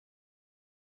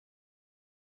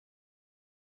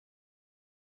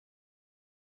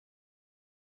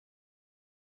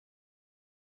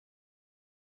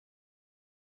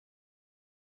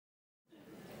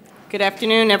Good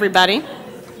afternoon, everybody.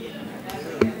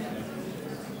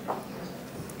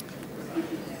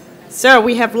 So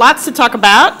we have lots to talk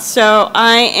about, so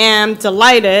I am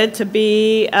delighted to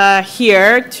be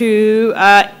here to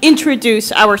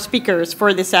introduce our speakers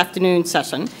for this afternoon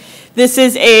session. This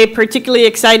is a particularly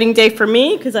exciting day for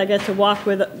me because I get to work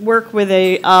with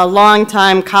a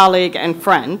longtime colleague and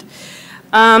friend.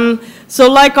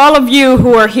 So like all of you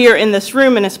who are here in this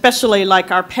room, and especially like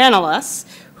our panelists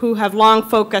who have long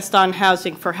focused on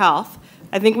housing for health,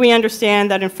 I think we understand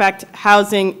that in fact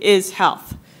housing is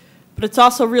health. But it's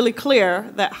also really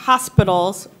clear that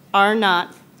hospitals are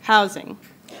not housing.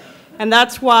 And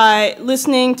that's why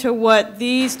listening to what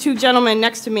these two gentlemen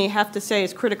next to me have to say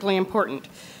is critically important.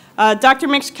 Dr.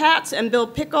 Mitch Katz and Bill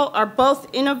Pickel are both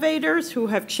innovators who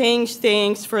have changed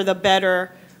things for the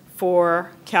better for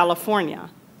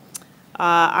California.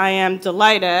 I am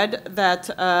delighted that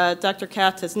Dr.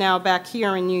 Katz is now back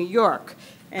here in New York.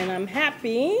 And I'm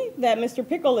happy that Mr.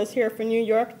 Pickel is here for New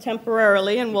York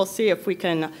temporarily, and we'll see if we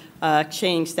can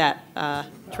change that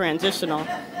transitional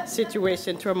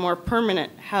situation to a more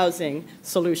permanent housing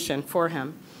solution for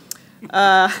him.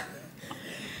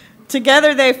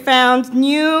 Together, they found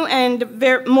new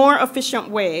and more efficient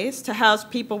ways to house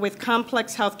people with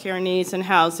complex healthcare needs and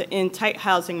house in tight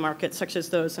housing markets such as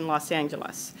those in Los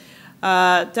Angeles.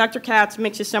 Dr. Katz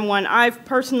is someone I've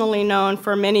personally known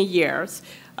for many years.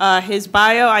 His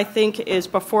bio, I think, is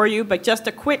before you, but just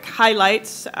a quick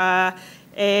highlights.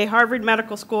 A Harvard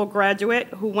Medical School graduate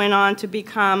who went on to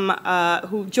become,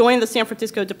 who joined the San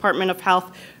Francisco Department of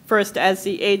Health first as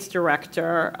the AIDS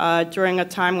director during a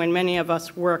time when many of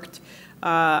us worked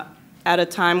at a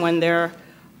time when there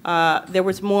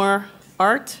was more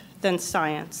art than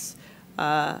science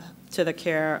to the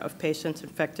care of patients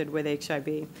infected with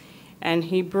HIV. And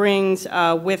he brings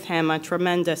with him a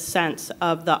tremendous sense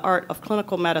of the art of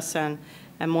clinical medicine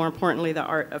and, more importantly, the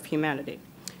art of humanity.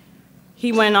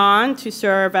 He went on to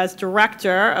serve as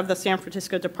director of the San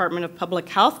Francisco Department of Public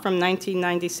Health from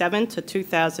 1997 to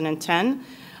 2010,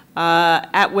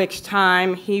 at which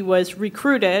time he was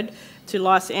recruited to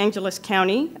Los Angeles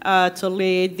County to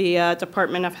lead the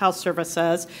Department of Health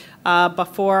Services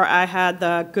before I had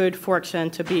the good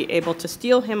fortune to be able to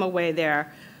steal him away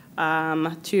there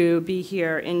to be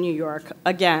here in New York,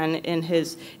 again, in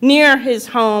near his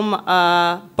home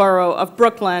borough of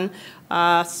Brooklyn.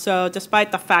 So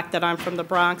despite the fact that I'm from the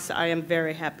Bronx, I am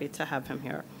very happy to have him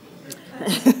here.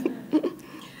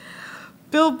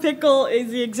 Bill Pickel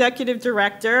is the executive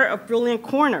director of Brilliant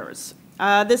Corners.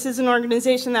 This is an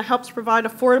organization that helps provide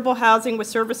affordable housing with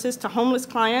services to homeless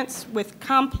clients with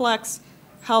complex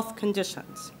health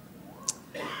conditions.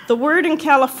 The word in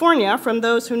California, from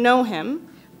those who know him,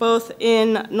 both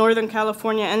in Northern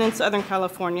California and in Southern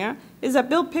California, is that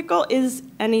Bill Pickel is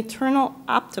an eternal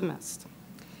optimist.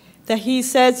 That he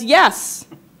says yes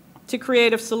to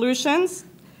creative solutions,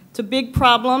 to big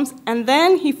problems, and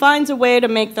then he finds a way to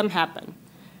make them happen.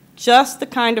 Just the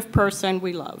kind of person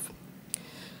we love.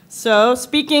 So,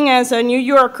 speaking as a New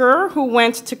Yorker who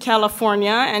went to California,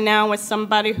 and now as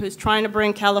somebody who's trying to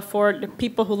bring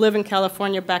people who live in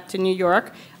California back to New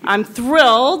York, I'm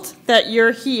thrilled that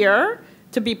you're here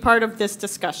to be part of this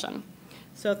discussion.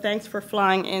 So thanks for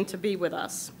flying in to be with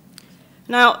us.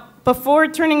 Now, before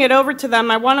turning it over to them,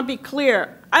 I want to be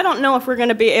clear. I don't know if we're going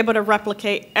to be able to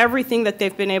replicate everything that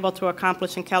they've been able to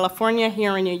accomplish in California.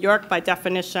 Here in New York, by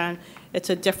definition, it's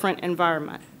a different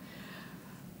environment.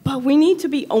 But we need to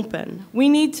be open. We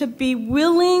need to be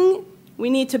willing. We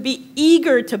need to be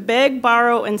eager to beg,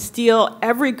 borrow, and steal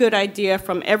every good idea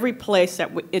from every place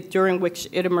during which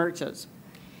it emerges.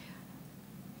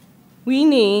 We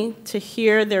need to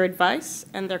hear their advice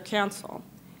and their counsel.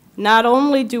 Not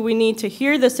only do we need to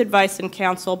hear this advice and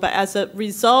counsel, but as a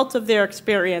result of their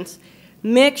experience,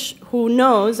 Mitch, who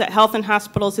knows that Health and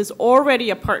Hospitals is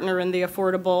already a partner in the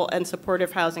affordable and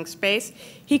supportive housing space,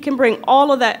 he can bring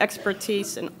all of that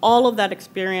expertise and all of that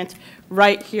experience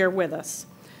right here with us.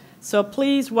 So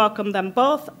please welcome them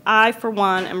both. I, for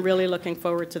one, am really looking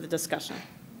forward to the discussion.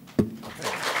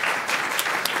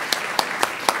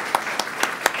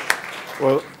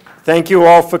 Well, thank you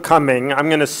all for coming. I'm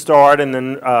going to start, and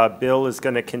then Bill is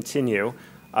going to continue.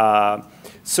 My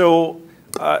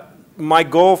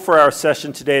goal for our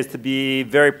session today is to be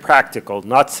very practical,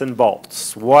 nuts and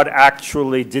bolts. What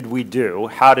actually did we do?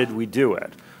 How did we do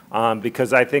it?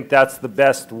 Because I think that's the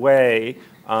best way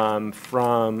to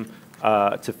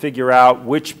figure out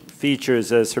which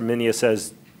features, as Herminia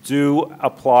says, do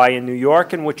apply in New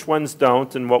York and which ones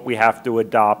don't, and what we have to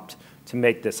adopt to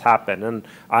make this happen. And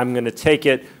I'm going to take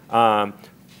it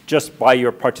just by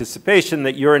your participation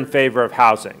that you're in favor of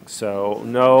housing. So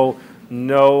no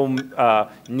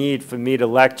need for me to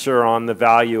lecture on the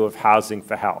value of housing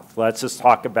for health. Let's just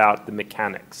talk about the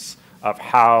mechanics of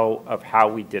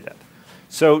how we did it.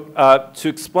 So to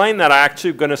explain that, I'm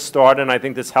actually going to start, and I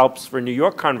think this helps for New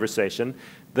York conversation.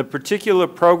 The particular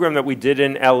program that we did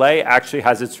in LA actually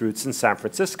has its roots in San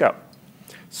Francisco.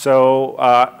 So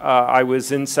I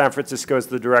was in San Francisco as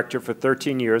the director for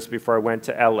 13 years before I went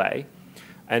to LA.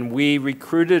 And we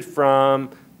recruited from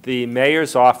the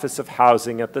mayor's office of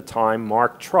housing at the time,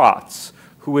 Mark Trotz,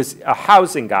 who was a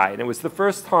housing guy. And it was the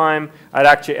first time I'd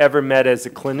actually ever met as a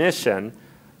clinician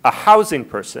a housing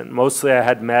person. Mostly I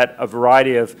had met a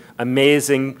variety of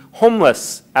amazing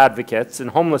homeless advocates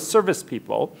and homeless service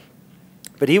people.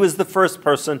 But he was the first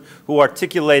person who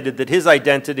articulated that his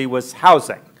identity was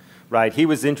housing, right? He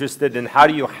was interested in how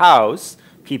do you house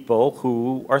people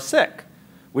who are sick,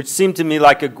 which seemed to me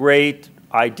like a great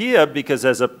idea because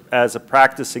as a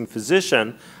practicing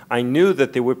physician, I knew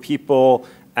that there were people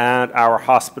at our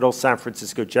hospital, San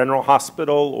Francisco General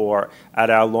Hospital, or at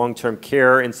our long-term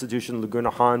care institution, Laguna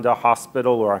Honda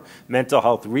Hospital, or our mental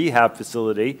health rehab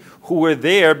facility, who were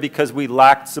there because we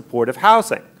lacked supportive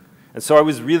housing. And so I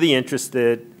was really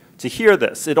interested to hear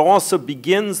this. It also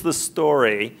begins the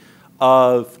story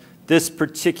of this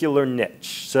particular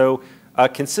niche. So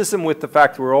consistent with the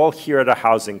fact we're all here at a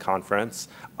housing conference,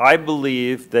 I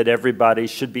believe that everybody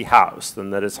should be housed,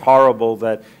 and that it's horrible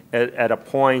that at a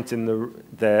point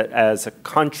that as a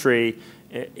country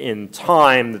in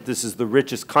time, that this is the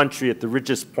richest country at the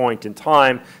richest point in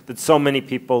time, that so many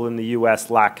people in the US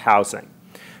lack housing.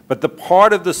 But the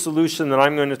part of the solution that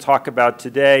I'm going to talk about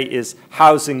today is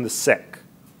housing the sick.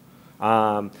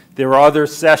 There are other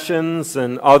sessions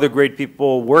and other great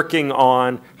people working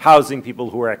on housing people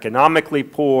who are economically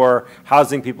poor,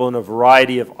 housing people in a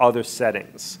variety of other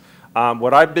settings.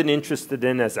 What I've been interested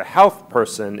in as a health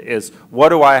person is what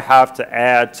do I have to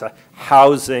add to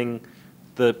housing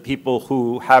the people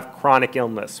who have chronic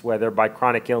illness, whether by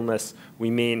chronic illness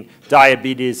we mean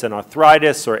diabetes and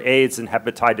arthritis, or AIDS and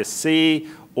hepatitis C,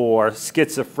 or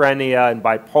schizophrenia and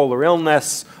bipolar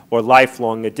illness, or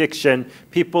lifelong addiction,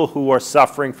 people who are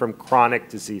suffering from chronic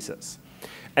diseases.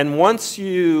 And once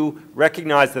you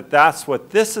recognize that that's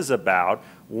what this is about,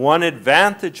 one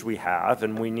advantage we have,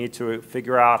 and we need to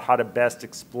figure out how to best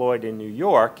exploit in New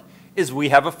York, is we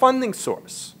have a funding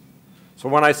source. So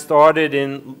when I started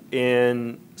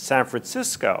in San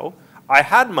Francisco, I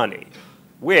had money.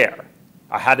 Where?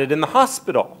 I had it in the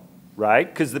hospital,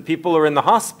 right? Because the people are in the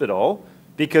hospital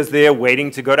because they are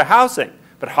waiting to go to housing.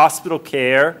 But hospital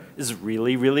care is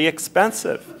really, really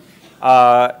expensive.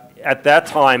 At that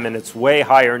time, and it's way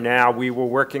higher now, we were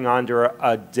working under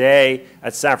a day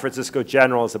at San Francisco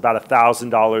General is about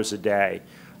 $1,000 a day.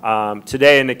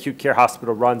 Today, an acute care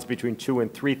hospital runs between $2,000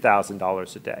 and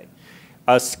 $3,000 a day.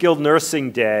 A skilled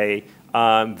nursing day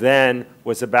then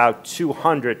was about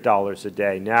 $200 a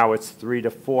day. Now it's $300 to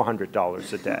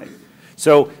 $400 a day.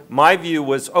 So my view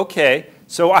was, okay,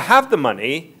 so I have the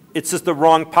money, it's just the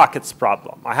wrong pockets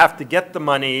problem. I have to get the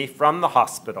money from the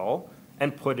hospital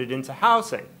and put it into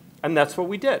housing. And that's what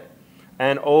we did.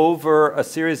 And over a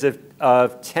series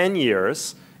of 10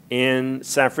 years in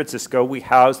San Francisco, we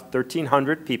housed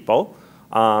 1,300 people.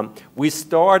 We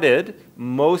started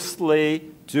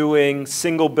mostly doing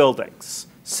single buildings,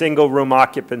 single room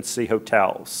occupancy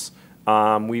hotels.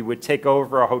 We would take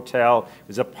over a hotel. It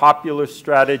was a popular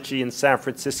strategy in San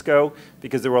Francisco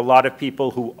because there were a lot of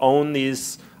people who owned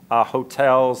these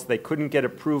hotels. They couldn't get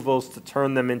approvals to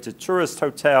turn them into tourist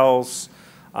hotels.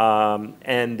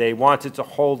 And they wanted to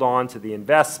hold on to the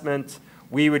investment.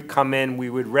 We would come in, we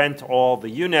would rent all the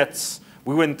units.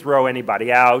 We wouldn't throw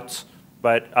anybody out,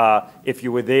 but if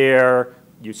you were there,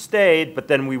 you stayed, but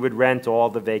then we would rent all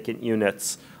the vacant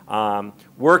units.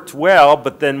 Worked well,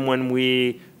 but then when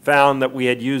we found that we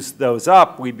had used those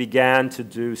up, we began to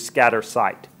do scatter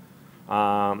site,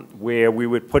 where we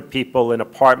would put people in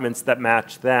apartments that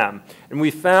matched them. And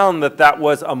we found that that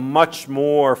was a much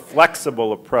more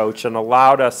flexible approach and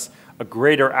allowed us a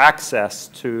greater access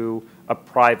to a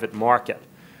private market.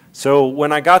 So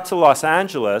when I got to Los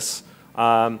Angeles,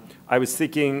 I was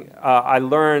thinking, I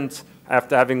learned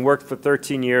after having worked for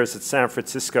 13 years at San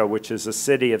Francisco, which is a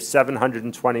city of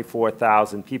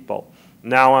 724,000 people.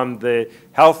 Now I'm the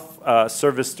health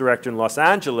service director in Los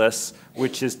Angeles,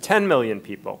 which is 10 million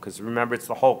people, because remember, it's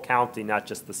the whole county, not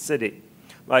just the city.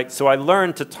 So I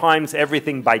learned to times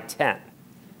everything by 10.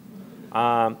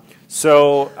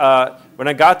 When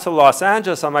I got to Los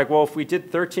Angeles, I'm like, well, if we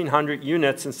did 1,300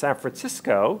 units in San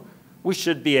Francisco, we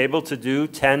should be able to do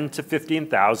 10 to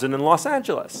 15,000 in Los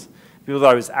Angeles. People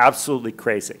thought I was absolutely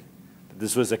crazy.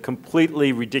 This was a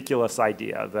completely ridiculous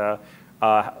idea.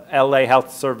 LA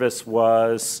Health Service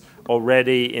was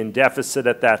already in deficit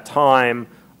at that time,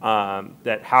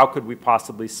 that how could we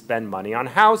possibly spend money on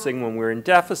housing when we're in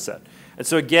deficit? And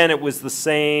so again, it was the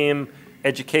same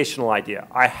educational idea.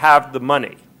 I have the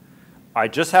money. I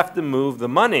just have to move the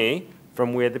money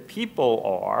from where the people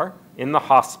are in the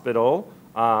hospital,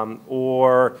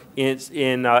 or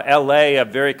in LA, a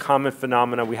very common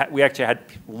phenomenon. We actually had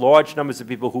large numbers of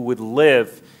people who would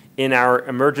live in our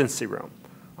emergency room,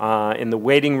 in the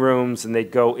waiting rooms, and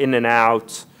they'd go in and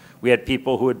out. We had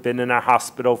people who had been in our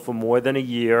hospital for more than a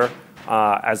year,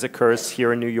 as occurs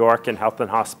here in New York in health and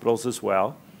hospitals as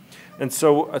well. And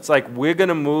so it's like, we're going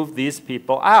to move these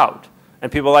people out.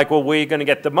 And people are like, well, where are you going to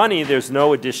get the money? There's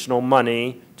no additional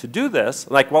money to do this.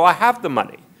 Like, well, I have the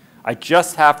money. I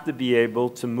just have to be able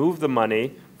to move the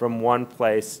money from one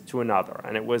place to another.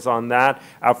 And it was on that.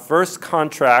 Our first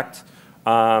contract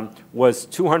was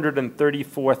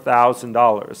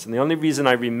 $234,000. And the only reason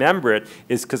I remember it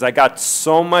is because I got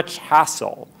so much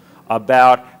hassle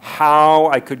about how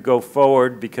I could go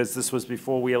forward, because this was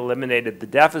before we eliminated the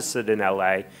deficit in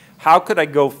LA. How could I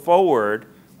go forward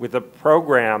with a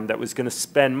program that was going to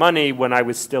spend money when I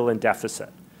was still in deficit?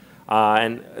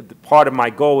 And part of my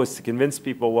goal was to convince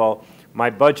people, well, my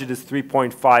budget is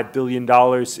 $3.5 billion.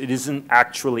 It isn't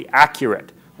actually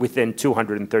accurate within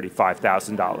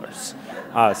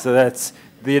 $235,000. So that's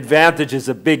the advantages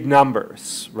of big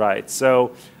numbers, right?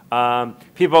 So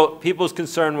people's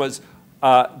concern was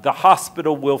the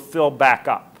hospital will fill back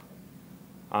up.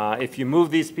 If you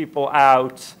move these people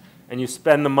out and you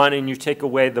spend the money and you take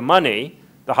away the money,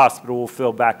 the hospital will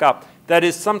fill back up. That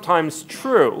is sometimes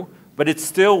true, but it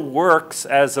still works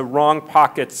as a wrong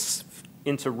pockets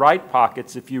into right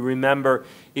pockets. If you remember,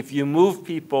 if you move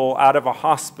people out of a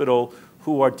hospital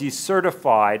who are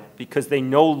decertified because they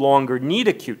no longer need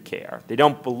acute care, they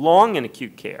don't belong in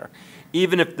acute care,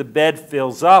 even if the bed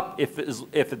fills up, if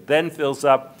it then fills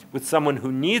up with someone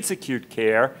who needs acute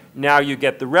care, now you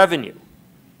get the revenue.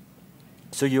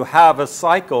 So you have a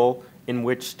cycle in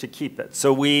which to keep it.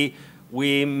 So we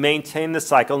maintain the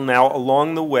cycle. Now,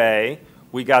 along the way,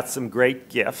 we got some great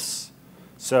gifts.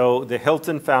 So the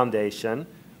Hilton Foundation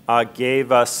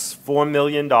gave us $4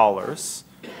 million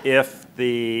if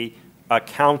the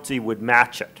county would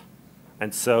match it.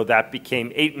 And so that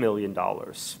became $8 million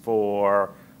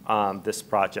for this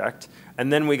project.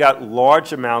 And then we got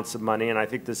large amounts of money, and I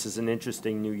think this is an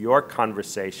interesting New York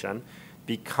conversation,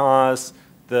 because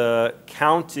the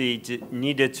county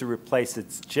needed to replace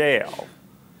its jail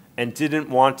and didn't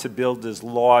want to build as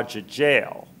large a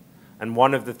jail. And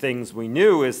one of the things we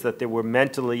knew is that there were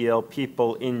mentally ill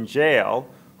people in jail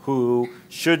who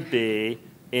should be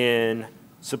in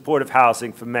supportive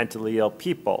housing for mentally ill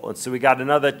people. And so we got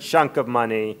another chunk of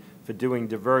money for doing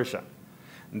diversion.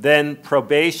 Then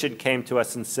probation came to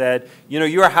us and said, you know,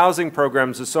 your housing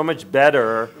programs are so much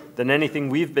better than anything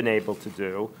we've been able to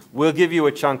do. We'll give you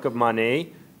a chunk of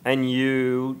money and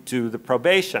you do the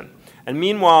probation. And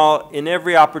meanwhile, in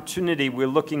every opportunity, we're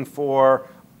looking for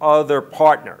other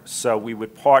partners. So we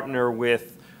would partner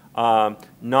with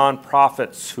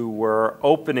nonprofits who were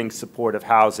opening supportive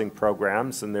housing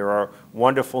programs, and there are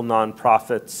wonderful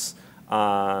nonprofits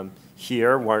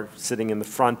here. We're sitting in the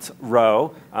front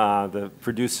row, the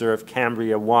producer of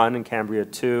Cambria 1 and Cambria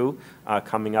 2,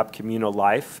 coming up, Communal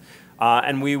Life.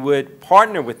 And we would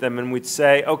partner with them and we'd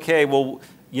say, okay, well,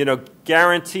 you know,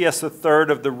 guarantee us a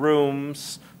third of the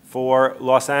rooms for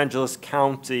Los Angeles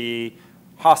County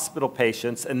hospital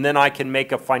patients, and then I can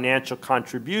make a financial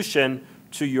contribution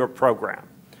to your program.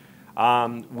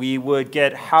 We would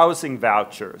get housing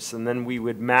vouchers, and then we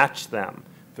would match them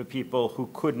for people who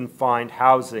couldn't find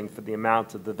housing for the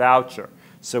amount of the voucher.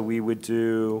 So we would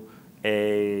do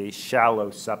a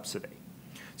shallow subsidy.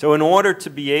 So in order to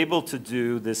be able to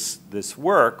do this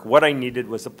work, what I needed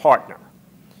was a partner.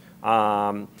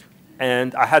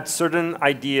 And I had certain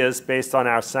ideas based on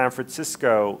our San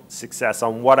Francisco success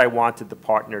on what I wanted the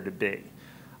partner to be.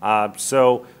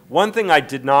 So one thing I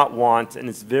did not want, and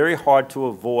it's very hard to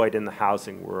avoid in the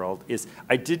housing world, is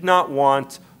I did not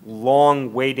want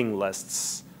long waiting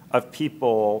lists of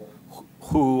people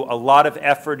who a lot of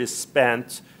effort is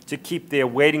spent to keep their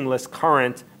waiting list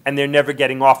current and they're never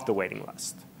getting off the waiting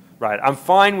list. Right? I'm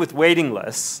fine with waiting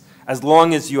lists as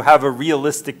long as you have a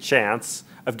realistic chance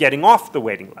of getting off the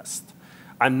waiting list.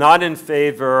 I'm not in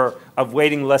favor of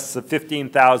waiting lists of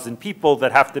 15,000 people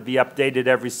that have to be updated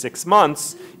every 6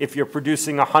 months if you're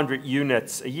producing 100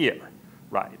 units a year,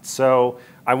 right? So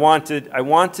I wanted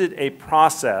a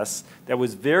process that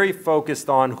was very focused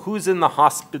on who's in the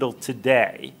hospital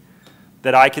today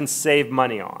that I can save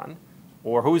money on,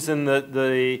 or who's in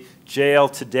the jail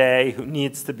today who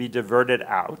needs to be diverted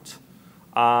out,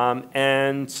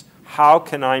 And how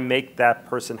can I make that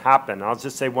person happen? I'll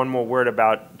just say one more word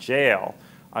about jail,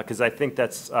 because I think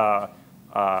that's,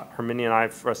 Herminia and I,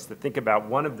 for us to think about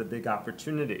one of the big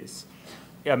opportunities.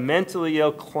 A mentally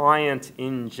ill client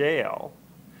in jail,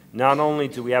 not only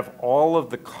do we have all of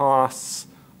the costs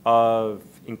of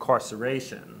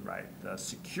incarceration, right, the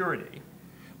security,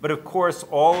 but of course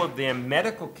all of their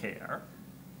medical care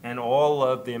and all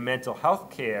of their mental health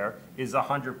care is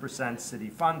 100% city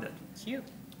funded. It's you.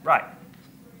 Right.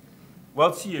 Well,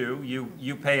 it's you.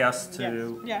 You pay us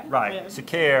to, Yes. Yeah. right, Yeah. to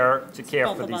care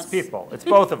both for of these us. people. It's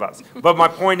both of us. But my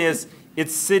point is,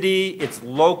 it's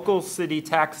local city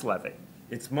tax levy.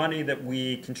 It's money that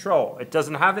we control. It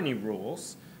doesn't have any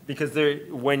rules because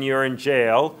when you're in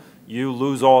jail, you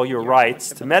lose all your rights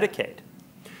to Medicaid.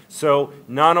 So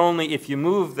not only if you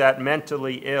move that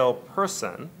mentally ill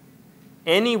person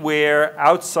anywhere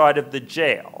outside of the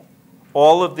jail,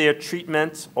 all of their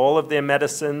treatments, all of their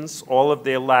medicines, all of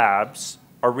their labs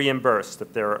are reimbursed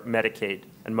if they're Medicaid,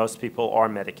 and most people are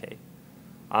Medicaid.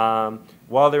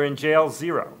 While they're in jail,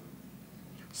 zero.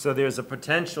 So there's a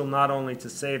potential not only to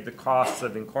save the costs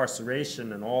of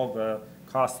incarceration and all the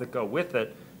costs that go with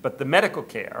it, but the medical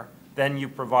care, then you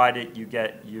provide it, you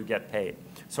get paid.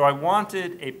 So I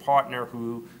wanted a partner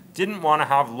who didn't want to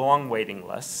have long waiting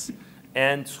lists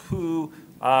and who,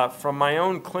 from my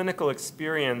own clinical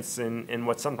experience in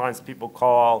what sometimes people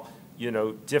call,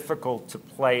 difficult to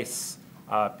place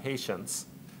patients,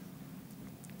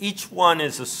 each one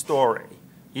is a story.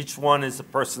 Each one is a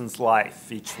person's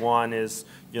life. Each one is,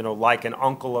 like an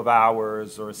uncle of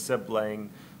ours or a sibling,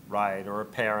 right, or a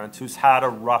parent who's had a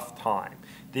rough time.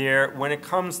 When it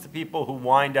comes to people who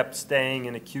wind up staying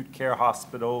in acute care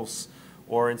hospitals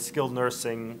or in skilled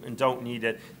nursing and don't need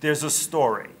it, there's a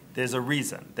story. There's a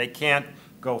reason. They can't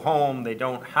go home. They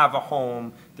don't have a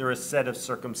home. There are a set of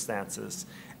circumstances.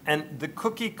 And the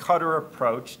cookie-cutter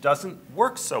approach doesn't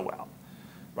work so well,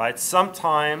 right?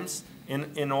 Sometimes,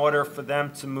 in order for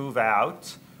them to move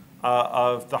out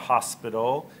of the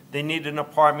hospital, they need an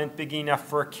apartment big enough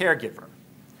for a caregiver.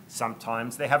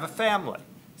 Sometimes they have a family.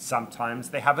 Sometimes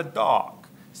they have a dog.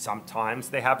 Sometimes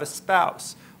they have a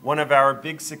spouse. One of our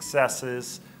big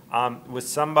successes was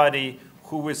somebody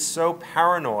who was so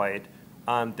paranoid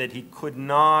that he could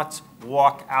not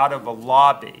walk out of a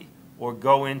lobby or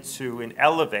go into an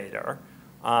elevator.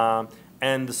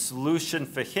 And the solution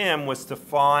for him was to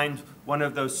find one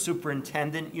of those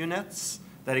superintendent units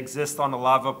that exist on a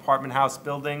lot of apartment house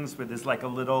buildings where there's like a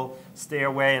little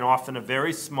stairway and often a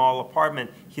very small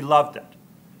apartment. He loved it,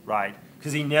 right?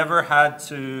 Because he never had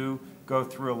to go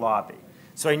through a lobby.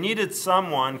 So I needed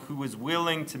someone who was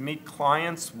willing to meet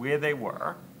clients where they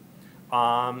were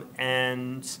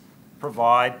and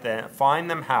find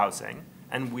them housing,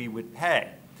 and we would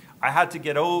pay. I had to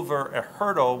get over a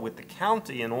hurdle with the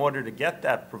county in order to get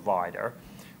that provider,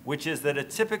 which is that a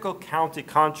typical county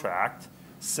contract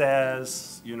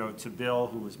says, to Bill,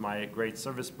 who was my great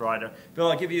service provider,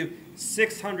 Bill, I'll give you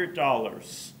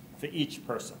 $600 for each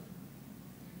person.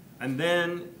 And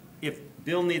then if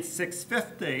Bill needs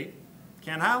 $650,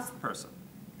 can't house the person.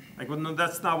 Like, well, no,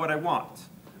 that's not what I want.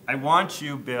 I want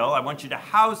you, Bill, I want you to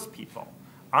house people.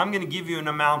 I'm going to give you an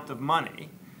amount of money,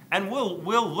 and we'll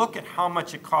look at how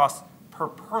much it costs per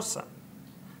person.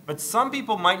 But some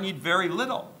people might need very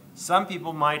little. Some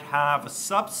people might have a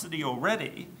subsidy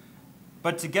already,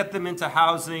 but to get them into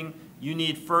housing, you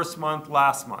need first month,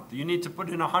 last month. You need to put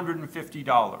in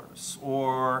 $150,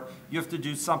 or you have to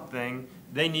do something.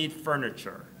 They need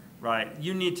furniture, right?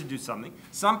 You need to do something.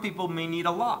 Some people may need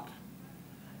a lot.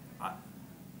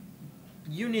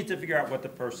 You need to figure out what the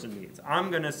person needs.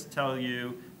 I'm going to tell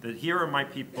you that here are my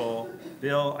people.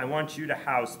 Bill, I want you to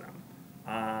house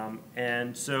them.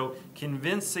 And so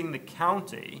convincing the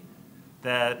county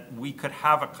that we could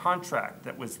have a contract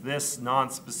that was this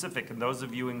non-specific, and those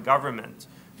of you in government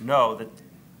know that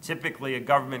typically a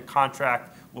government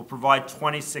contract will provide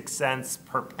 26 cents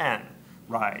per pen,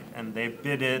 right? And they've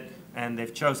bid it, and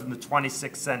they've chosen the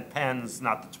 26-cent pens,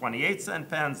 not the 28-cent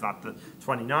pens, not the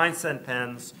 29-cent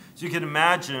pens. So you can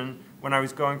imagine when I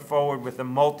was going forward with a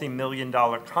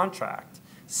multi-million-dollar contract,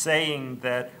 saying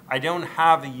that I don't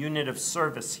have a unit of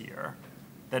service here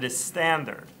that is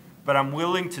standard, but I'm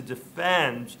willing to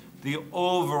defend the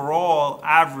overall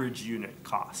average unit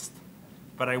cost.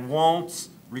 But I won't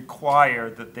require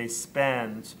that they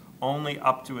spend only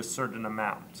up to a certain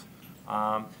amount.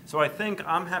 So I think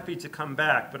I'm happy to come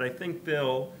back, but I think,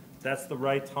 Bill, that's the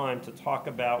right time to talk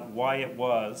about why it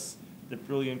was that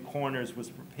Brilliant Corners was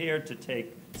prepared to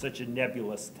take such a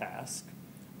nebulous task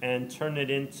and turn it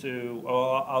into,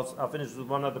 I'll finish with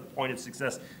one other point of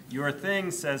success. Your thing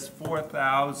says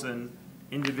 4,000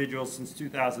 individuals since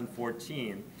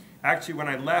 2014. Actually, when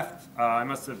I left, I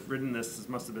must have written this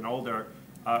must have been older,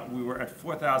 we were at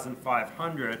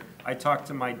 4,500. I talked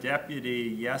to my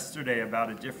deputy yesterday about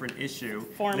a different issue.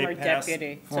 Former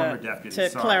deputy. To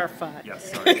clarify.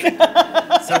 Yes, sorry.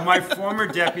 So my former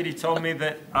deputy told me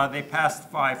that they passed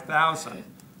 5,000,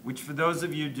 which for those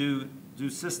of you who do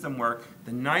system work,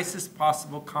 the nicest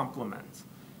possible compliment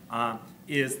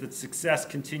is that success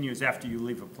continues after you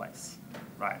leave a place.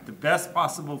 Right. The best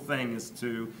possible thing is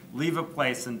to leave a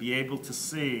place and be able to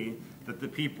see that the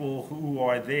people who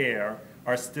are there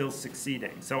are still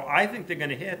succeeding. So I think they're going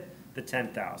to hit the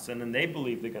 10,000, and they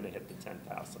believe they're going to hit the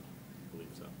 10,000. I believe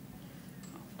so.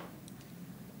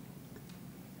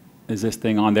 Is this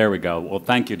thing on? There we go. Well,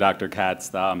 thank you, Dr. Katz.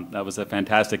 That was a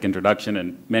fantastic introduction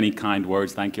and many kind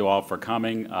words. Thank you all for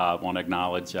coming. I want to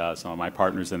acknowledge some of my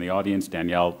partners in the audience,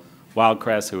 Danielle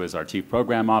Wildcrest, who is our Chief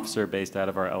Program Officer based out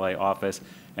of our LA office,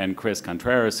 and Chris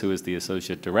Contreras, who is the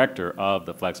Associate Director of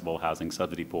the Flexible Housing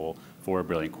Subsidy Pool for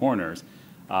Brilliant Corners.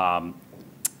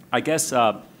 I guess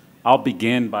I'll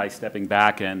begin by stepping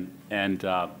back, and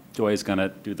Joy is going to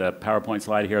do the PowerPoint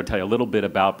slide here. I'll tell you a little bit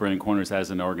about Brilliant Corners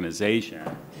as an organization.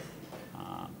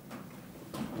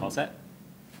 All set?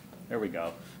 There we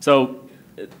go. So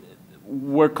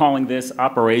we're calling this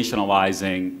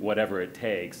operationalizing whatever it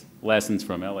takes, lessons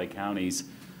from LA County's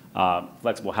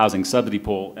flexible housing subsidy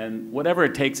pool. And whatever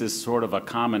it takes is sort of a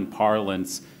common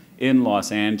parlance in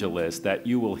Los Angeles that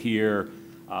you will hear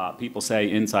people say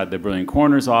inside the Brilliant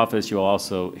Corners office. You'll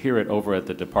also hear it over at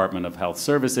the Department of Health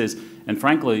Services. And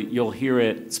frankly, you'll hear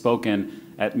it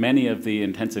spoken at many of the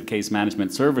intensive case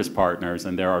management service partners,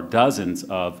 and there are dozens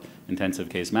of intensive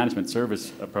case management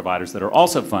service providers that are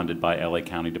also funded by LA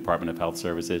County Department of Health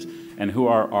Services and who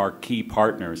are our key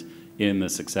partners in the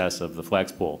success of the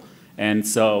Flex Pool. And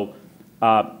so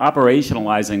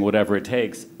operationalizing whatever it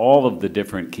takes, all of the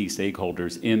different key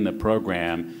stakeholders in the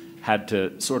program had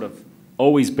to sort of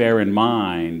always bear in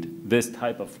mind this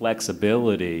type of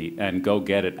flexibility and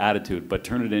go-get-it attitude, but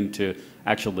turn it into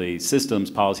actually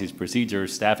systems, policies,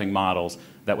 procedures, staffing models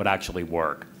that would actually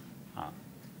work.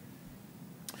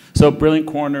 So Brilliant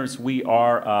Corners, we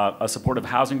are a supportive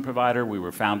housing provider. We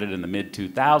were founded in the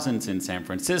mid-2000s in San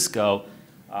Francisco.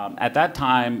 At that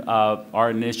time, our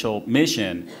initial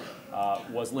mission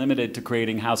was limited to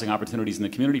creating housing opportunities in the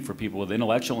community for people with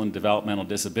intellectual and developmental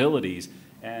disabilities.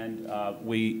 And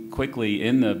we quickly,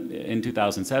 in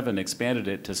 2007, expanded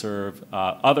it to serve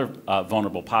other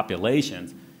vulnerable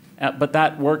populations. But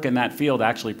that work in that field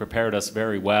actually prepared us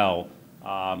very well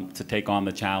to take on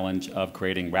the challenge of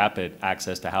creating rapid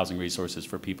access to housing resources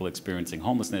for people experiencing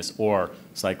homelessness or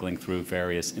cycling through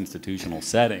various institutional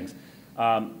settings.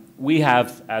 We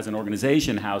have, as an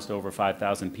organization, housed over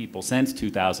 5,000 people since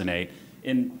 2008.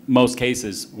 In most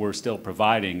cases, we're still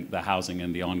providing the housing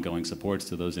and the ongoing supports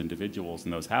to those individuals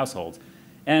and those households.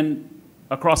 And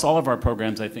across all of our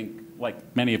programs, I think,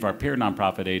 like many of our peer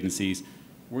nonprofit agencies,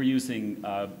 we're using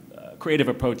creative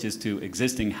approaches to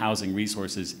existing housing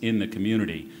resources in the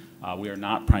community. We are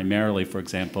not primarily, for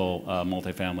example, a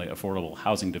multifamily affordable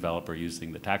housing developer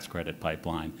using the tax credit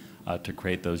pipeline to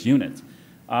create those units.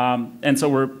 And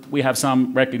so we have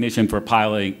some recognition for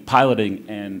piloting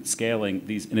and scaling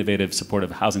these innovative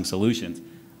supportive housing solutions,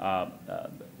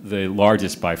 the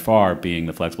largest by far being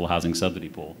the flexible housing subsidy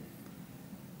pool.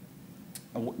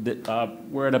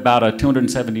 We're at about a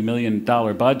 $270 million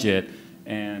budget,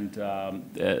 and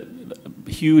a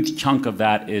huge chunk of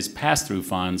that is pass-through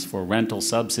funds for rental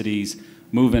subsidies,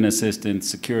 move-in assistance,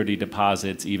 security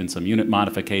deposits, even some unit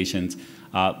modifications,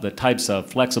 the types of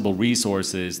flexible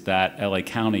resources that LA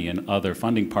County and other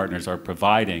funding partners are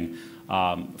providing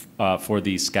for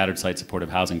these scattered site supportive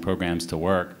housing programs to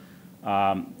work.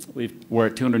 We're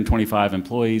at 225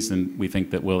 employees, and we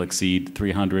think that we'll exceed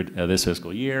 300 this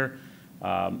fiscal year.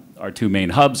 Our two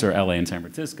main hubs are LA and San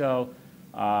Francisco.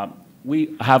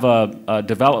 We have a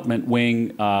development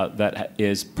wing that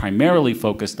is primarily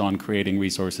focused on creating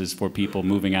resources for people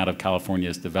moving out of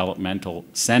California's developmental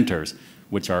centers,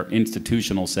 which are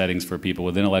institutional settings for people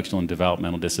with intellectual and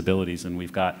developmental disabilities. And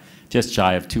we've got just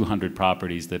shy of 200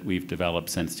 properties that we've developed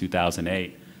since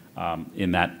 2008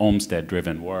 in that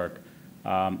Olmsted-driven work.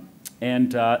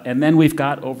 And then we've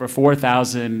got over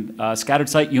 4,000 scattered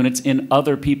site units in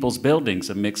other people's buildings,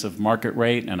 a mix of market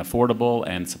rate and affordable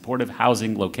and supportive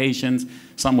housing locations,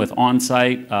 some with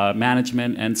on-site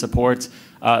management and supports,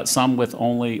 some with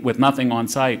nothing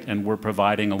on-site, and we're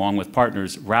providing, along with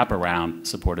partners, wraparound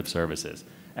supportive services.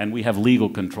 And we have legal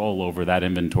control over that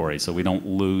inventory, so we don't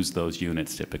lose those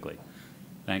units typically.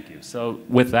 Thank you. So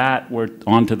with that, we're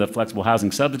on to the flexible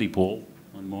housing subsidy pool.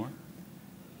 One more.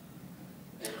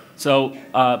 So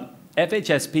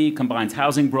FHSP combines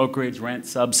housing brokerage, rent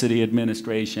subsidy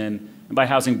administration, and by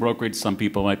housing brokerage, some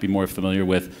people might be more familiar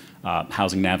with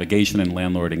housing navigation and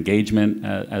landlord engagement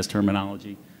as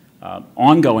terminology,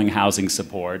 ongoing housing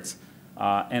supports,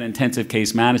 and intensive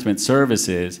case management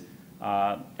services,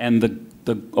 and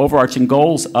the overarching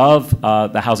goals of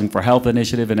the Housing for Health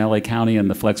initiative in LA County and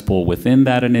the flex pool within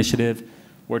that initiative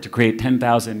were to create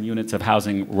 10,000 units of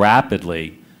housing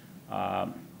rapidly,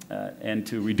 and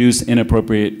to reduce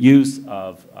inappropriate use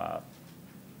of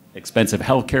expensive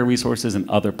healthcare resources and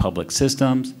other public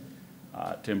systems,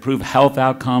 to improve health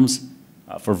outcomes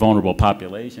for vulnerable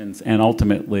populations, and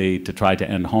ultimately to try to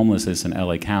end homelessness in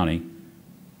LA County.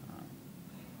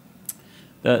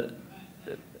 The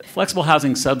flexible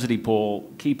housing subsidy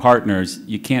pool, key partners,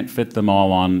 you can't fit them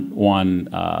all on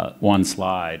one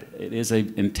slide. It is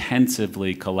an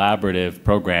intensively collaborative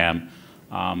program.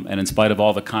 And in spite of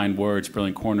all the kind words,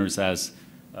 Brilliant Corners as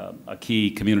a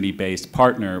key community-based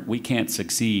partner, we can't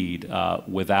succeed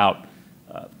without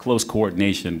close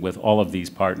coordination with all of these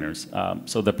partners.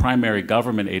 So the primary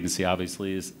government agency,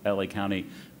 obviously, is LA County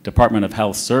Department of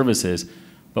Health Services.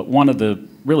 But one of the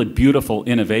really beautiful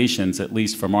innovations, at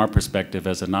least from our perspective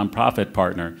as a nonprofit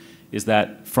partner, is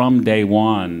that from day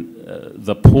one,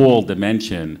 the pool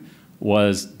dimension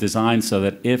was designed so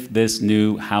that if this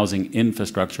new housing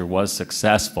infrastructure was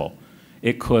successful,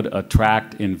 it could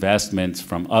attract investments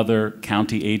from other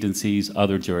county agencies,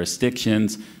 other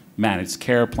jurisdictions, managed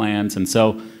care plans. And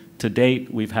so to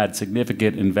date, we've had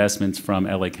significant investments from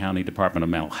LA County Department of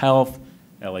Mental Health,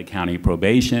 LA County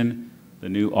Probation, the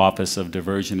new Office of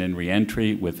Diversion and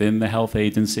Reentry within the health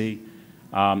agency,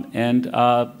 and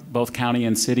both county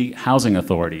and city housing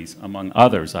authorities, among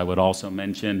others. I would also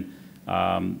mention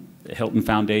Hilton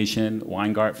Foundation,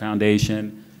 Weingart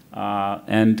Foundation,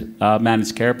 and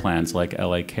managed care plans like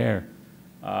LA Care.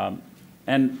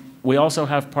 And we also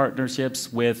have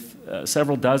partnerships with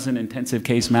several dozen intensive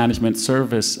case management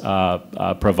service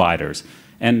providers.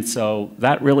 And so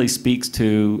that really speaks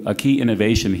to a key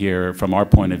innovation here from our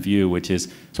point of view, which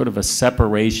is sort of a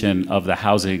separation of the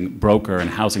housing broker and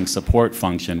housing support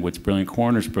function, which Brilliant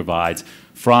Corners provides,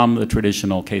 from the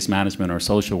traditional case management or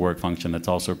social work function that's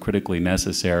also critically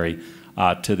necessary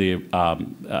to the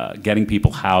getting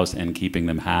people housed and keeping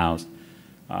them housed.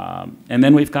 And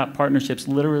then we've got partnerships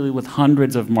literally with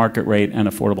hundreds of market rate and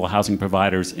affordable housing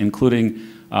providers, including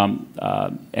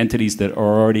entities that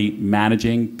are already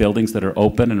managing buildings that are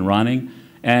open and running,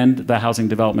 and the housing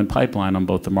development pipeline on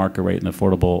both the market rate and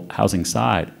affordable housing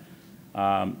side.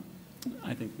 I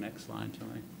think next slide,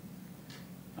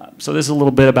 sorry. So this is a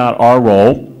little bit about our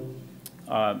role.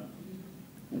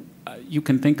 You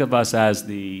can think of us as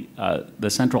the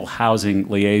central housing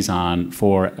liaison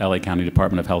for LA County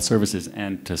Department of Health Services,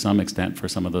 and to some extent for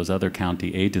some of those other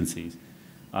county agencies.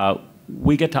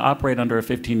 We get to operate under a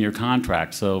 15-year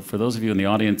contract. So for those of you in the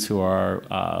audience who are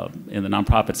in the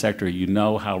nonprofit sector, you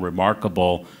know how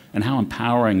remarkable and how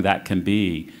empowering that can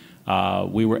be.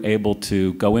 We were able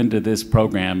to go into this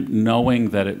program knowing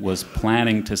that it was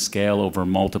planning to scale over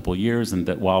multiple years, and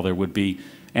that while there would be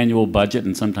annual budget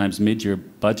and sometimes mid-year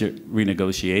budget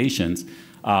renegotiations,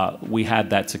 we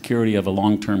had that security of a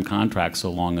long-term contract so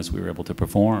long as we were able to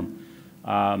perform.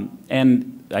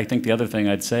 And I think the other thing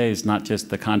I'd say is not just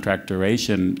the contract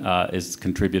duration is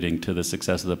contributing to the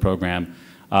success of the program,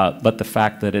 but the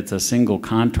fact that it's a single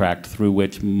contract through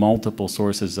which multiple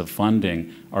sources of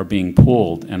funding are being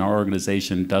pooled, and our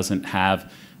organization doesn't have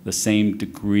the same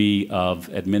degree of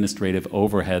administrative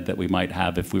overhead that we might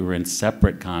have if we were in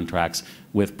separate contracts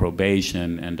with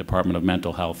probation and Department of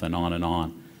Mental Health and on and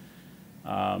on.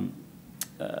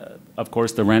 Of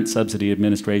course, the rent subsidy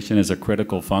administration is a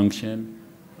critical function.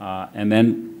 And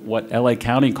then what LA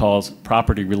County calls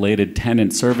property-related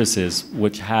tenant services,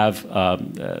 which have,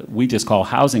 we just call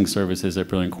housing services at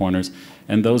Brilliant Corners,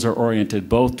 and those are oriented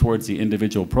both towards the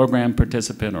individual program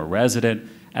participant or resident,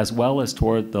 as well as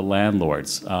toward the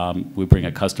landlords. We bring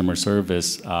a customer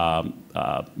service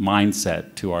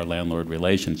mindset to our landlord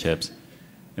relationships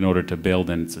in order to build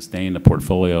and sustain a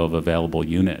portfolio of available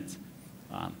units.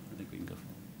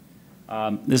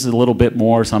 This is a little bit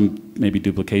more, some maybe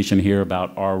duplication here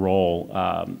about our role.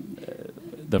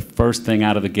 The first thing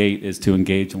out of the gate is to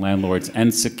engage landlords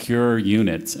and secure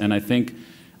units. And I think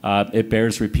it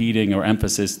bears repeating or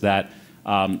emphasis that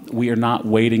we are not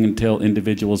waiting until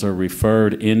individuals are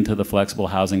referred into the flexible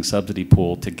housing subsidy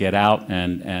pool to get out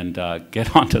and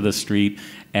get onto the street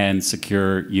and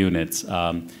secure units.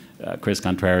 Chris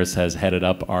Contreras has headed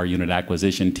up our unit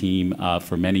acquisition team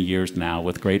for many years now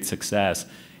with great success.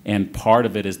 And part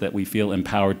of it is that we feel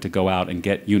empowered to go out and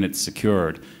get units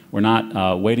secured. We're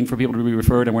not waiting for people to be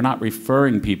referred, and we're not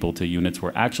referring people to units.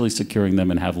 We're actually securing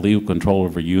them and have legal control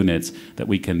over units that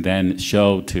we can then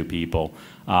show to people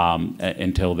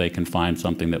until they can find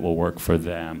something that will work for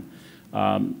them.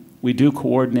 We do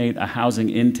coordinate a housing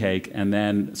intake and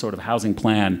then sort of housing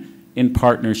plan in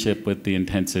partnership with the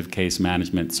intensive case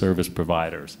management service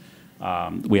providers.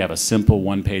 We have a simple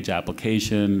one-page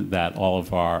application that all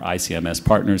of our ICMS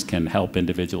partners can help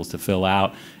individuals to fill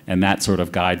out, and that sort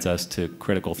of guides us to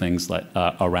critical things like,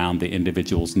 around the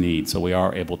individual's needs. So we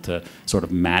are able to sort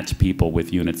of match people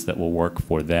with units that will work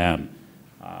for them.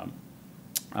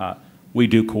 We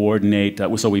do coordinate,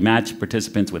 so we match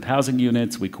participants with housing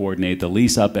units, we coordinate the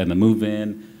lease-up and the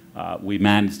move-in, we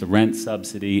manage the rent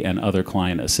subsidy and other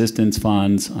client assistance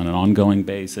funds on an ongoing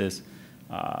basis.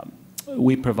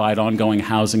 We provide ongoing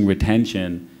housing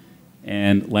retention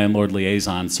and landlord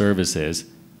liaison services,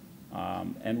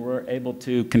 and we're able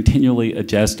to continually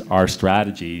adjust our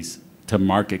strategies to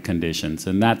market conditions,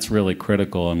 and that's really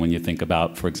critical. And when you think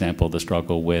about, for example, the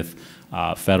struggle with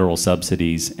federal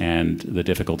subsidies and the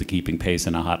difficulty keeping pace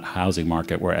in a hot housing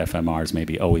market where FMRs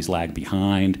maybe always lag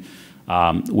behind,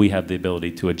 we have the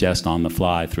ability to adjust on the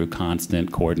fly through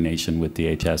constant coordination with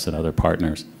DHS and other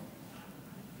partners.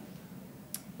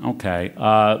 Okay,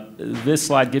 this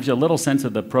slide gives you a little sense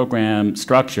of the program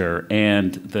structure,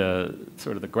 and the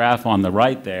sort of the graph on the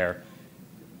right there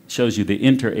shows you the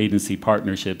interagency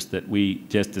partnerships that we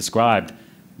just described,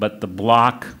 but the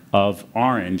block of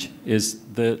orange is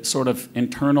the sort of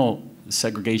internal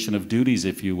segregation of duties,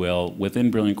 if you will,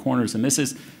 within Brilliant Corners, and this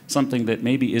is something that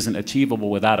maybe isn't achievable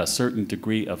without a certain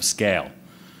degree of scale.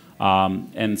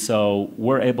 And so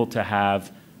we're able to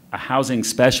have a housing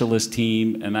specialist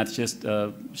team, and that's just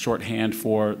shorthand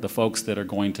for the folks that are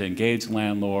going to engage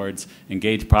landlords,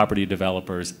 engage property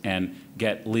developers, and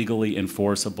get legally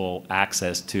enforceable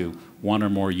access to one or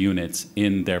more units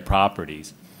in their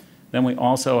properties. Then we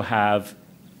also have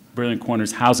Brilliant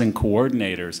Corners housing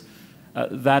coordinators.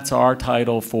 That's our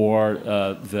title for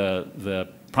the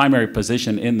primary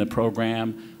position in the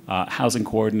program. Housing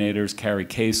coordinators carry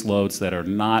caseloads that are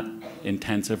not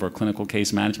intensive or clinical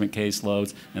case management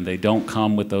caseloads, and they don't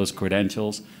come with those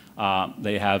credentials.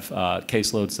 They have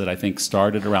caseloads that I think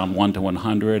started around 1 to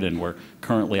 100, and we're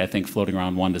currently, I think, floating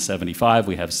around 1 to 75.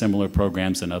 We have similar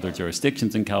programs in other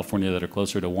jurisdictions in California that are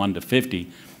closer to 1 to 50.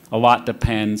 A lot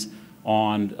depends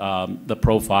on the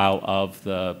profile of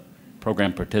the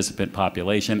program participant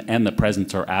population and the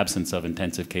presence or absence of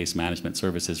intensive case management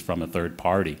services from a third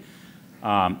party.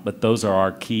 But those are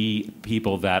our key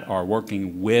people that are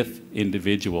working with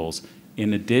individuals.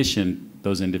 In addition,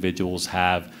 those individuals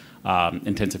have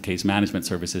intensive case management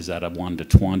services at a 1 to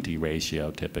 20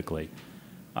 ratio typically.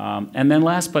 And then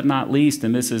last but not least,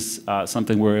 and this is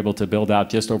something we're able to build out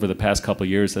just over the past couple of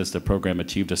years as the program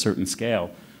achieved a certain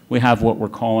scale, we have what we're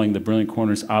calling the Brilliant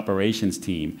Corners operations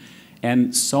team.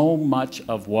 And so much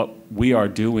of what we are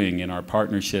doing in our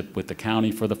partnership with the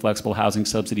county for the flexible housing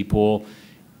subsidy pool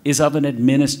is of an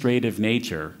administrative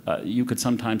nature. You could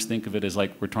sometimes think of it as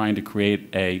like we're trying to create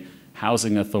a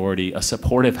housing authority, a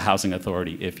supportive housing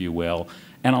authority, if you will.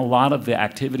 And a lot of the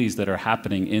activities that are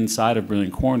happening inside of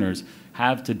Brilliant Corners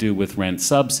have to do with rent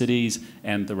subsidies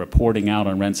and the reporting out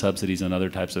on rent subsidies and other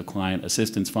types of client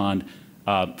assistance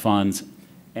funds.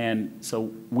 And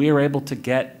so we are able to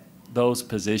get those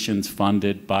positions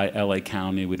funded by LA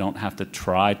County. We don't have to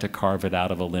try to carve it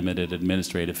out of a limited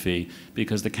administrative fee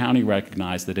because the county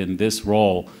recognized that in this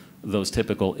role, those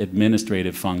typical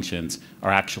administrative functions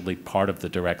are actually part of the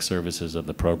direct services of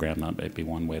the program. That might be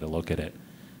one way to look at it.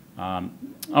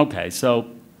 Okay, so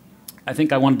I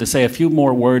think I wanted to say a few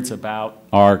more words about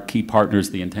our key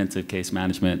partners, the intensive case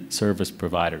management service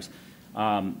providers.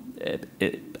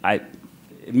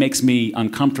 It makes me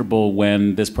uncomfortable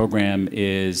when this program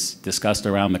is discussed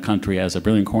around the country as a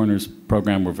Brilliant Corners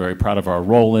program. We're very proud of our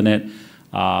role in it,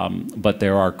 but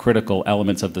there are critical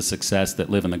elements of the success that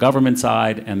live in the government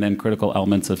side and then critical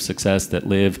elements of success that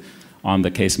live on the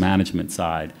case management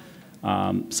side.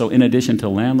 So in addition to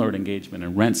landlord engagement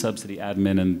and rent subsidy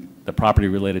admin and the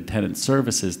property-related tenant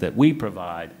services that we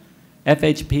provide,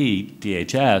 FHP,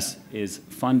 DHS, is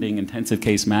funding intensive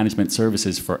case management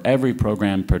services for every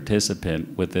program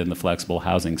participant within the flexible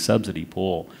housing subsidy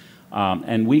pool.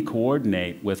 And we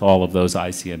coordinate with all of those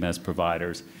ICMS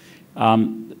providers.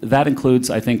 That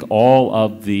includes, I think, all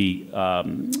of the,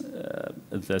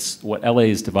 what LA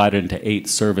is divided into 8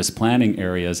 service planning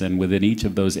areas, and within each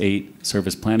of those 8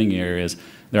 service planning areas,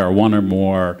 there are 1 or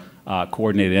more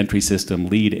coordinated entry system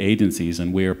lead agencies,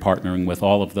 and we are partnering with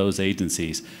all of those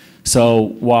agencies. So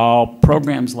while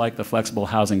programs like the Flexible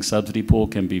Housing Subsidy Pool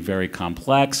can be very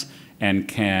complex and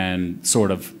can sort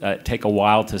of take a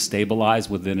while to stabilize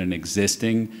within an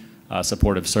existing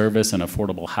supportive service and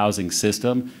affordable housing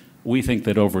system, we think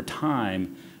that over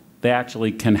time, they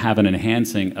actually can have an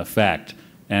enhancing effect.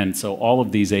 And so all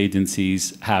of these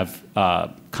agencies have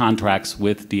contracts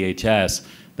with DHS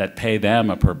that pay them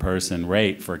a per person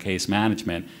rate for case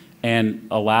management and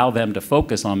allow them to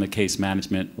focus on the case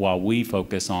management while we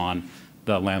focus on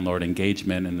the landlord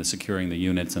engagement and the securing the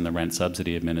units and the rent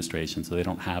subsidy administration, so they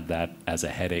don't have that as a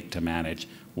headache to manage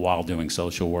while doing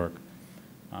social work.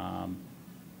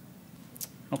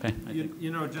 Okay.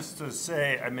 You know, just to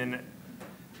say, I mean,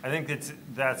 I think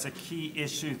that's a key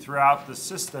issue throughout the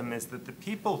system, is that the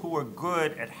people who are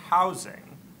good at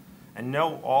housing and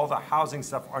know all the housing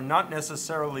stuff are not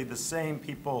necessarily the same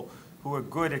people who are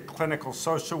good at clinical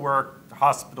social work,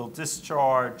 hospital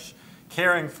discharge,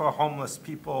 caring for homeless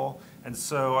people. And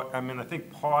so, I mean, I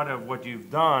think part of what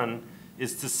you've done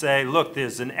is to say, look,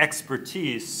 there's an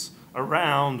expertise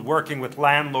around working with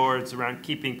landlords, around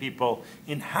keeping people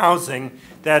in housing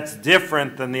that's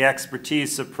different than the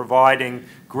expertise of providing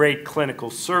great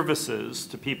clinical services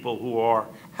to people who are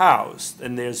housed.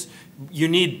 And you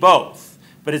need both,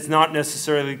 but it's not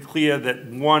necessarily clear that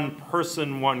one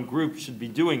person, one group should be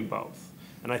doing both.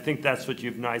 And I think that's what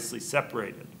you've nicely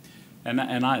separated. And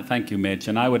I thank you, Mitch.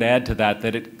 And I would add to that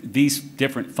these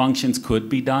different functions could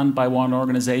be done by one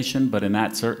organization, but and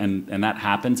that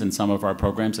happens in some of our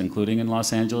programs, including in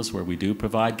Los Angeles, where we do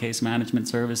provide case management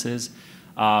services.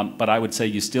 But I would say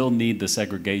you still need the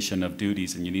segregation of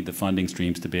duties, and you need the funding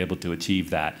streams to be able to achieve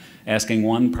that. Asking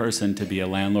one person to be a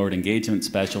landlord engagement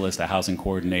specialist, a housing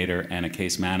coordinator, and a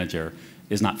case manager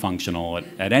is not functional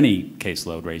at any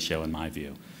caseload ratio, in my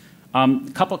view. A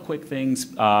couple quick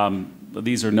things.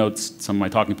 These are notes, some of my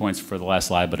talking points for the last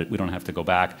slide, but we don't have to go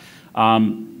back.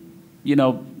 You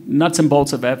know, nuts and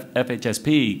bolts of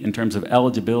FHSP in terms of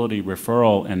eligibility,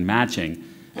 referral, and matching.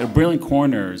 Brilliant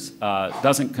Corners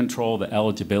doesn't control the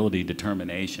eligibility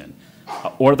determination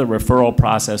or the referral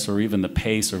process or even the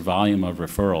pace or volume of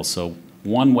referrals. So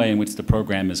one way in which the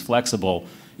program is flexible,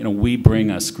 you know, we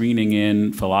bring a screening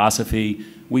in philosophy.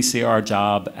 We see our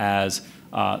job as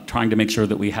trying to make sure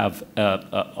that we have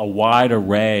a wide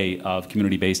array of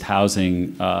community-based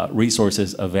housing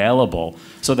resources available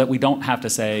so that we don't have to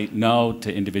say no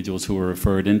to individuals who are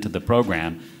referred into the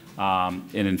program.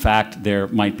 And in fact, there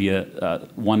might be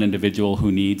one individual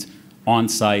who needs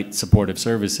on-site supportive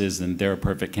services, and they're a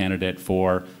perfect candidate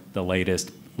for the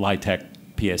latest LIHTC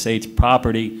PSH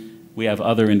property. We have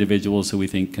other individuals who we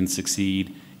think can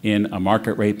succeed in a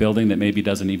market rate building that maybe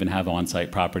doesn't even have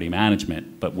on-site property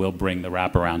management, but we'll bring the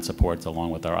wraparound supports along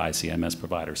with our ICMS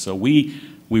providers. So we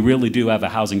really do have a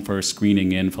housing first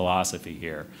screening in philosophy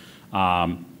here.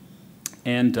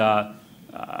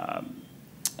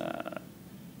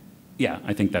 Yeah,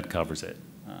 I think that covers it.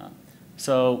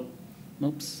 So,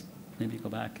 oops, maybe go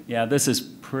back. Yeah, this is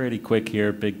pretty quick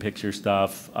here, big picture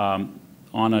stuff. On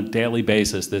a daily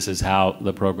basis, this is how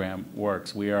the program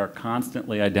works. We are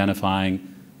constantly identifying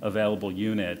available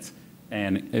units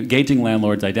and engaging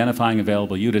landlords, identifying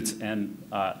available units, and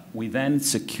we then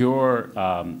secure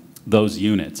those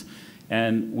units.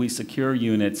 And we secure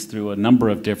units through a number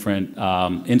of different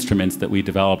instruments that we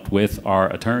developed with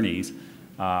our attorneys.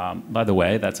 By the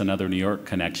way, that's another New York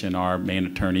connection. Our main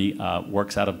attorney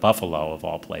works out of Buffalo, of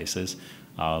all places,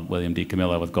 William D.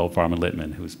 Camillo with Goldfarb and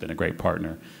Littman, who's been a great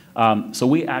partner. So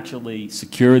we actually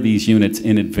secure these units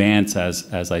in advance,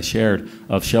 as I shared,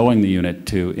 of showing the unit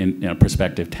to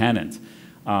prospective tenants.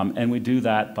 And we do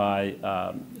that by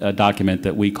a document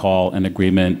that we call an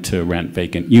agreement to rent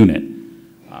vacant unit.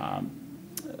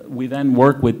 We then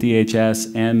work with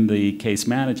DHS and the case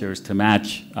managers to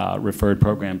match referred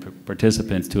program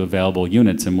participants to available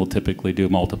units, and we'll typically do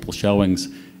multiple showings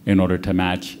in order to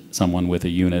match someone with a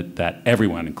unit that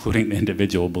everyone, including the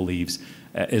individual, believes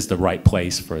is the right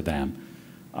place for them.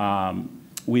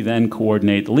 We then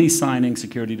coordinate the lease signing,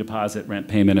 security deposit, rent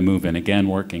payment, and move-in, again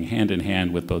working hand in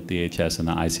hand with both DHS and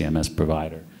the ICMS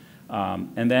provider.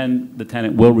 And then the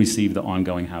tenant will receive the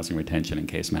ongoing housing retention and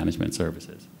case management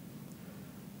services.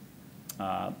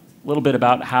 A little bit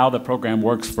about how the program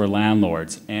works for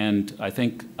landlords. And I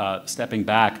think stepping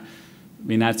back, I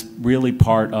mean, that's really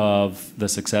part of the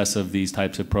success of these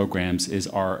types of programs is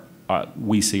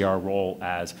we see our role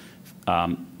as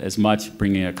much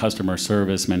bringing a customer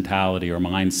service mentality or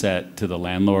mindset to the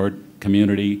landlord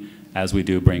community as we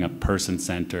do bring a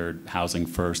person-centered,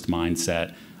 housing-first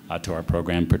mindset to our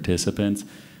program participants.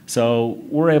 So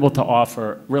we're able to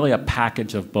offer really a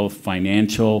package of both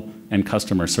financial and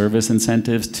customer service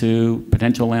incentives to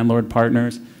potential landlord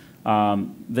partners.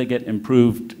 They get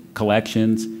improved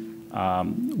collections.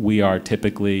 We are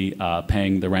typically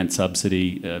paying the rent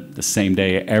subsidy the same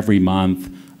day every month.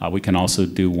 We can also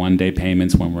do one-day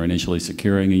payments when we're initially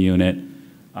securing a unit.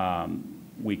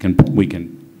 We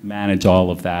can manage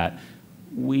all of that.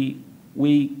 We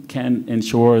can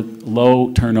ensure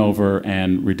low turnover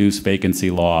and reduce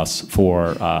vacancy loss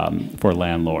for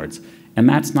landlords. And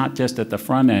that's not just at the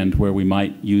front end where we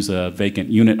might use a vacant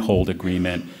unit hold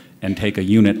agreement and take a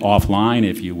unit offline,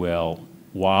 if you will,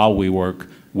 while we work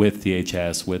with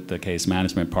DHS, with the case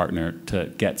management partner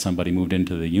to get somebody moved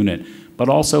into the unit, but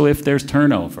also if there's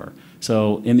turnover.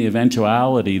 So in the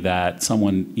eventuality that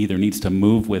someone either needs to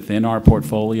move within our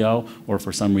portfolio or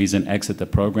for some reason exit the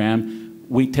program,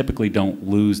 we typically don't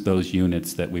lose those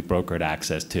units that we brokered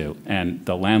access to. And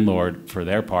the landlord, for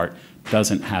their part,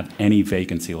 doesn't have any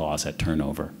vacancy loss at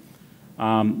turnover.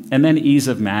 And then ease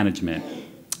of management.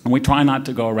 And we try not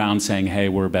to go around saying, hey,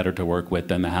 we're better to work with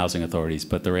than the housing authorities,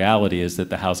 but the reality is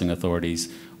that the housing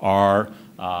authorities are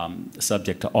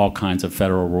subject to all kinds of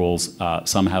federal rules.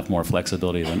 Some have more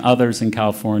flexibility than others in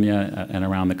California and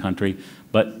around the country,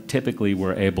 but typically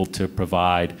we're able to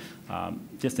provide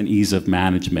just an ease of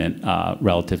management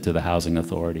relative to the housing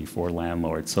authority for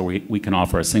landlords. So we can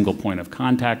offer a single point of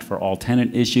contact for all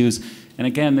tenant issues. And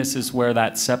again, this is where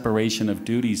that separation of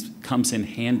duties comes in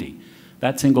handy.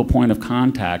 That single point of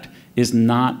contact is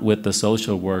not with the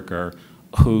social worker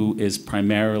who is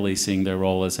primarily seeing their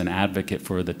role as an advocate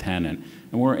for the tenant.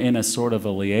 And we're in a sort of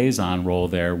a liaison role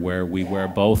there where we wear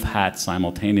both hats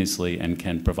simultaneously and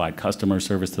can provide customer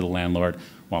service to the landlord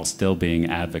while still being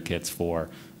advocates for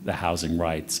the housing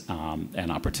rights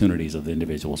and opportunities of the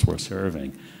individuals we're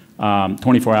serving.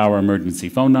 24-hour emergency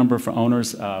phone number for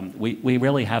owners. We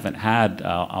really haven't had,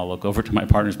 I'll look over to my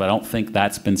partners, but I don't think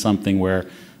that's been something where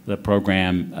the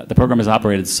program has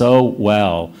operated so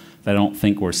well that I don't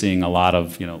think we're seeing a lot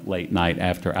of late night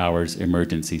after hours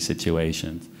emergency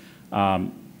situations.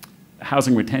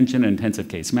 Housing retention and intensive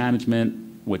case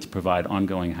management, which provide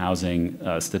ongoing housing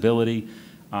stability.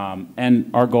 And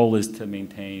our goal is to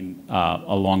maintain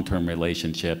a long-term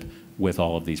relationship with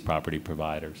all of these property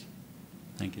providers.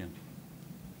 Thank you.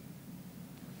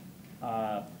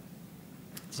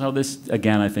 So this,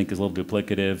 again, I think is a little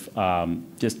duplicative.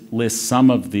 Just lists some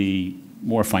of the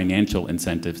more financial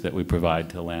incentives that we provide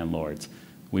to landlords.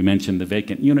 We mentioned the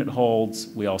vacant unit holds.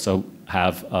 We also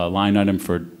have a line item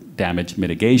for damage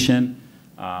mitigation.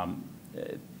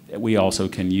 We also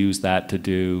can use that to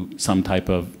do some type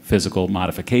of physical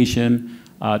modification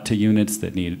to units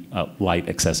that need light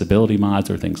accessibility mods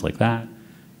or things like that.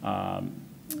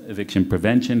 Eviction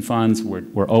prevention funds,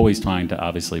 we're always trying to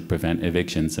obviously prevent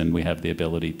evictions, and we have the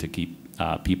ability to keep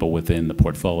people within the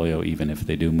portfolio even if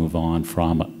they do move on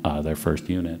from their first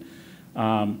unit.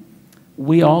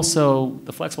 We also,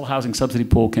 the flexible housing subsidy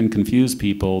pool can confuse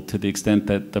people to the extent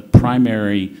that the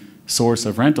primary source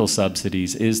of rental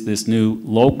subsidies is this new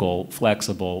local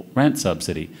flexible rent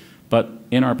subsidy. But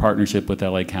in our partnership with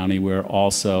LA County, we're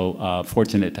also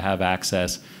fortunate to have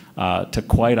access to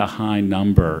quite a high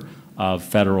number of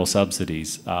federal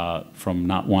subsidies from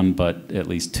not one but at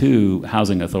least two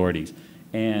housing authorities.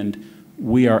 And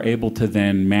we are able to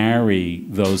then marry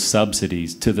those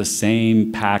subsidies to the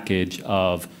same package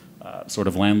of sort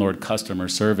of landlord customer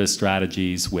service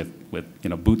strategies with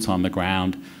boots on the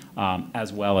ground,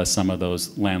 as well as some of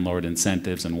those landlord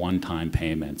incentives and one-time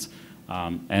payments.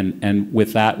 And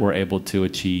with that, we're able to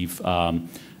achieve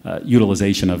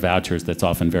utilization of vouchers that's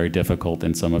often very difficult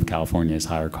in some of California's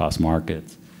higher cost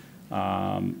markets.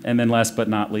 And then last but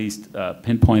not least,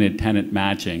 pinpointed tenant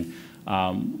matching.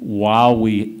 While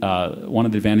one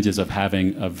of the advantages of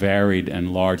having a varied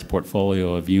and large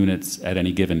portfolio of units at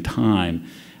any given time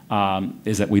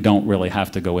is that we don't really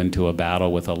have to go into a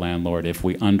battle with a landlord if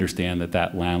we understand that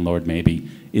that landlord maybe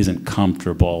isn't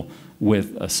comfortable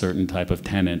with a certain type of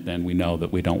tenant, then we know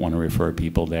that we don't want to refer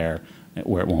people there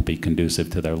where it won't be conducive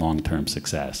to their long-term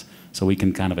success. So we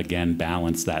can kind of, again,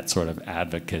 balance that sort of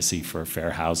advocacy for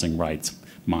fair housing rights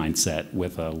mindset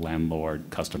with a landlord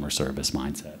customer service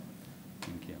mindset.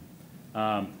 Thank you.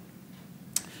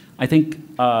 I think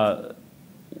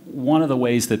one of the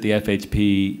ways that the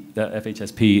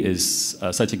FHSP is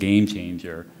such a game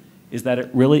changer is that it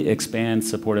really expands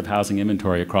supportive housing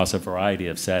inventory across a variety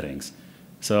of settings.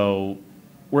 So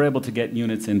we're able to get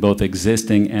units in both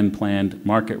existing and planned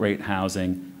market rate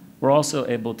housing. We're also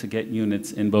able to get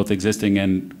units in both existing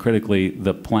and, critically,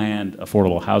 the planned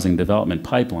affordable housing development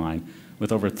pipeline,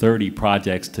 with over 30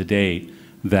 projects to date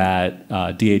that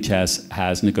DHS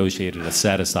has negotiated a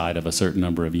set aside of a certain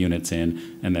number of units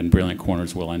in, and then Brilliant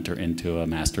Corners will enter into a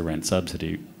master rent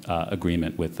subsidy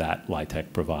agreement with that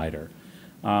LIHTC provider.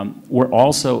 We're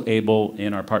also able,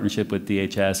 in our partnership with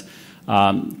DHS,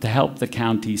 to help the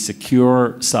county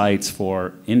secure sites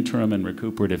for interim and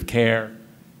recuperative care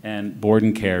and board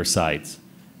and care sites.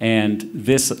 And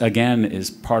this, again, is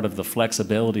part of the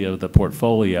flexibility of the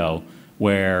portfolio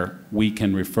where we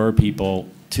can refer people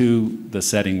to the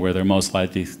setting where they're most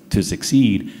likely to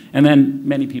succeed. And then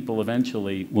many people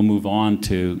eventually will move on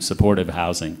to supportive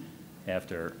housing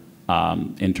after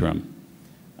interim.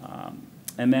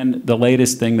 And then the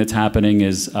latest thing that's happening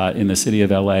is in the city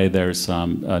of LA, there's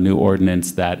a new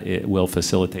ordinance that it will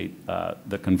facilitate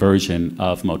the conversion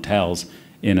of motels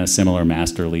in a similar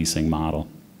master leasing model.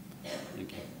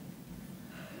 Thank you.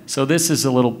 So this is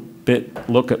a little bit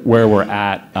look at where we're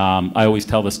at. I always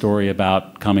tell the story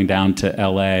about coming down to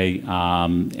LA,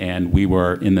 and we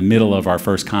were in the middle of our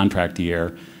first contract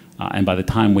year, and by the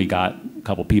time we got a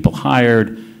couple people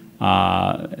hired,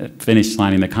 finished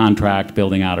signing the contract,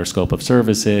 building out our scope of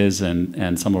services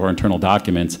and some of our internal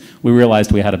documents, we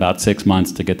realized we had about 6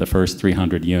 months to get the first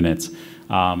 300 units.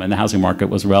 And the housing market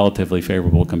was relatively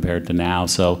favorable compared to now,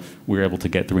 so we were able to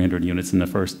get 300 units in the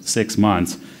first 6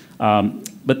 months.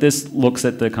 But this looks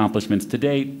at the accomplishments to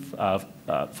date, over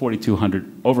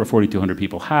 4,200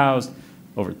 people housed,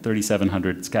 over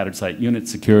 3,700 scattered site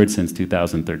units secured since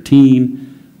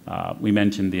 2013. We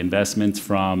mentioned the investments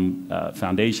from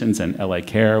foundations and LA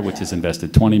Care, which has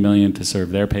invested $20 million to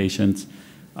serve their patients.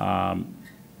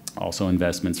 Also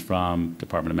investments from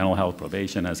Department of Mental Health,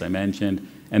 probation, as I mentioned.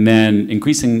 And then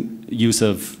increasing use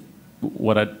of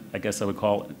what I guess I would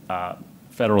call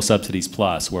federal subsidies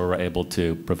plus, where we're able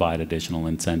to provide additional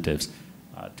incentives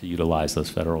to utilize those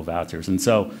federal vouchers. And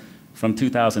so from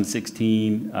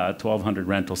 2016, 1,200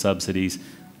 rental subsidies.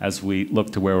 As we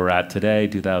look to where we're at today,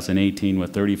 2018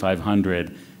 with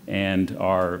 3,500, and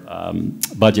our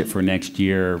budget for next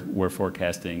year, we're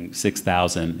forecasting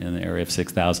 6,000, in the area of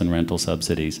 6,000 rental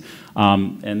subsidies.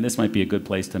 And this might be a good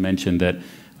place to mention that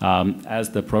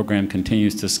as the program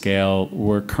continues to scale,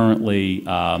 we're currently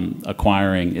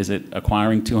acquiring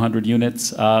 200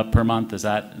 units per month? Is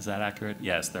that accurate?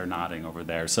 Yes, they're nodding over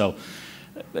there. So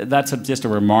that's just a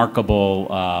remarkable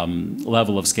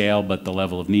level of scale, but the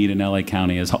level of need in LA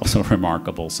County is also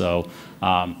remarkable. So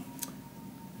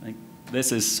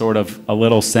this is sort of a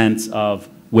little sense of,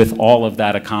 with all of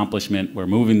that accomplishment, we're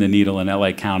moving the needle in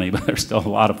LA County, but there's still a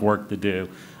lot of work to do.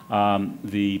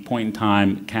 The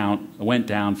point-in-time count went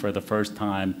down for the first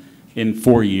time in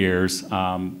 4 years,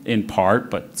 in part,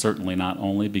 but certainly not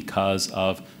only, because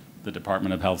of the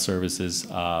Department of Health Services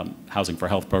Housing for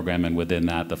Health program, and within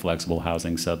that, the flexible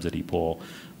housing subsidy pool.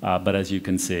 But as you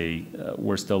can see,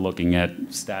 we're still looking at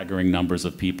staggering numbers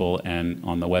of people, and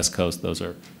on the West Coast, those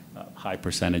are a high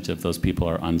percentage of those people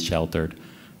are unsheltered.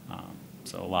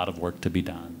 So a lot of work to be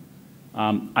done.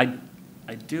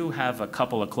 I do have a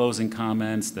couple of closing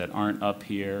comments that aren't up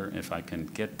here, if I can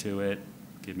get to it.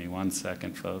 Give me 1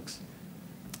 second, folks.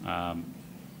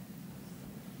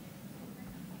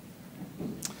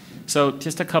 So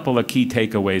just a couple of key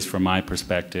takeaways from my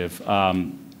perspective.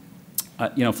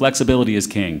 Flexibility is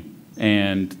king,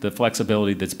 and the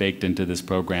flexibility that's baked into this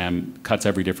program cuts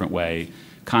every different way.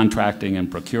 Contracting and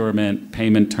procurement,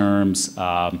 payment terms.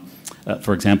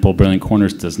 For example, Brilliant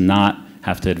Corners does not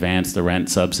have to advance the rent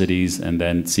subsidies and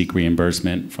then seek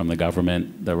reimbursement from the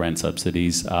government. The rent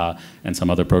subsidies and some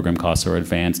other program costs are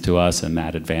advanced to us, and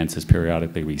that advance is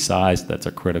periodically resized. That's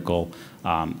a critical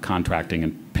contracting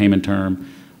and payment term.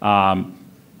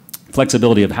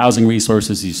 Flexibility of housing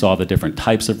resources. You saw the different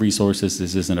types of resources.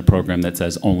 This isn't a program that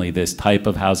says only this type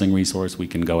of housing resource. We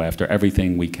can go after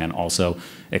everything. We can also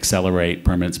accelerate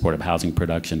permanent supportive housing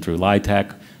production through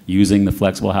LIHTC using the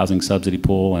flexible housing subsidy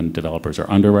pool, and developers are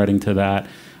underwriting to that.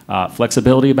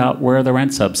 Flexibility about where the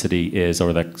rent subsidy is,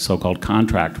 or the so-called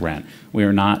contract rent. We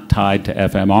are not tied to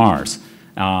FMRs.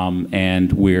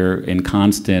 And we're in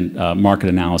constant market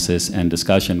analysis and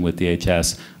discussion with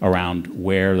DHS around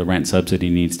where the rent subsidy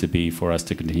needs to be for us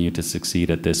to continue to succeed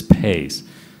at this pace.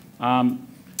 I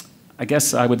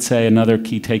guess I would say another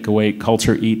key takeaway,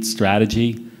 culture eats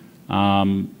strategy.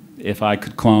 If I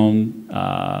could clone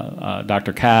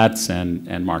Dr. Katz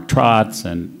and Mark Trotz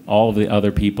and all of the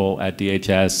other people at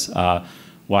DHS,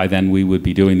 why then we would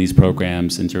be doing these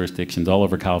programs in jurisdictions all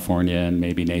over California and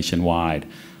maybe nationwide.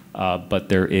 But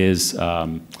there is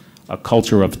a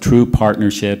culture of true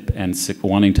partnership and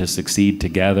wanting to succeed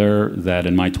together that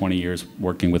in my 20 years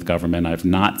working with government I've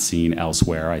not seen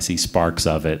elsewhere. I see sparks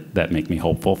of it that make me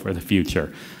hopeful for the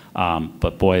future.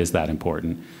 But boy, is that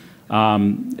important.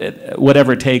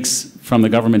 Whatever it takes from the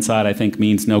government side, I think,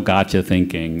 means no gotcha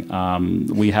thinking.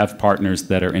 We have partners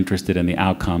that are interested in the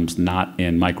outcomes, not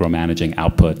in micromanaging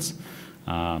outputs.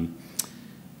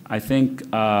 I think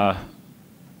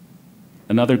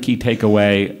another key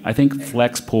takeaway, I think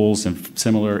flex pools and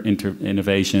similar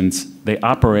innovations, they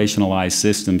operationalize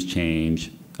systems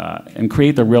change and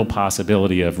create the real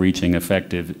possibility of reaching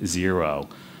effective zero.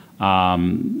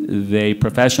 They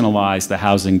professionalize the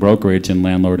housing brokerage and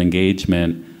landlord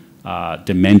engagement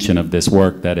dimension of this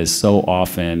work that is so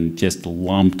often just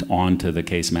lumped onto the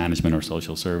case management or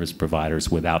social service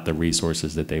providers without the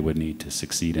resources that they would need to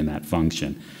succeed in that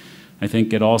function. I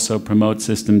think it also promotes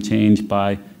system change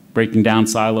by breaking down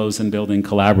silos and building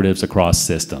collaboratives across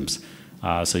systems.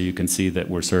 So you can see that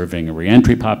we're serving a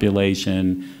reentry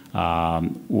population.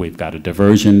 We've got a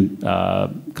diversion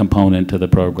component to the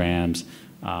programs.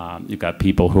 You've got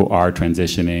people who are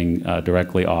transitioning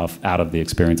directly out of the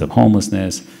experience of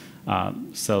homelessness.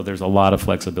 So there's a lot of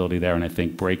flexibility there, and I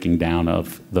think breaking down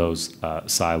of those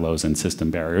silos and system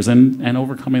barriers and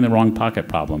overcoming the wrong pocket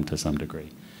problem to some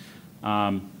degree.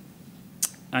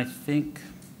 I think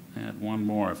I had one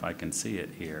more if I can see it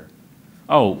here.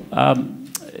 Oh,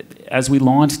 as we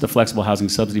launched the flexible housing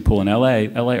subsidy pool in LA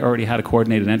already had a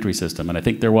coordinated entry system, and I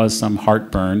think there was some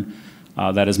heartburn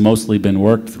that has mostly been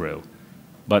worked through.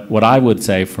 But what I would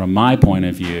say from my point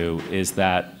of view is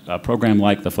that a program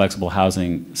like the flexible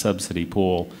housing subsidy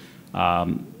pool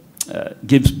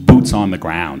gives boots on the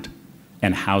ground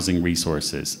and housing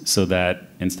resources, so that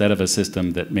instead of a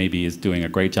system that maybe is doing a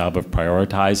great job of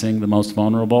prioritizing the most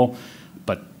vulnerable,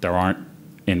 but there aren't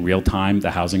in real time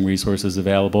the housing resources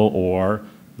available or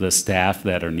the staff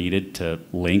that are needed to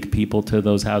link people to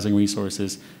those housing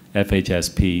resources,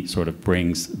 FHSP sort of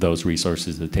brings those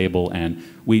resources to the table, and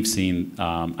we've seen,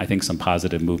 I think, some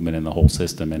positive movement in the whole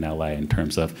system in LA in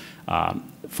terms of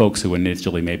folks who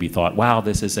initially maybe thought, wow,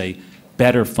 this is a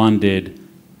better funded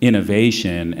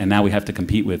innovation, and now we have to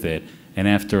compete with it. And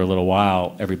after a little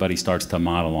while, everybody starts to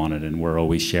model on it, and we're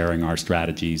always sharing our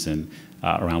strategies and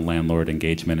around landlord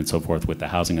engagement and so forth with the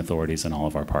housing authorities and all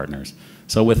of our partners.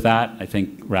 So with that, I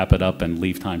think wrap it up and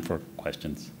leave time for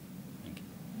questions. Thank you.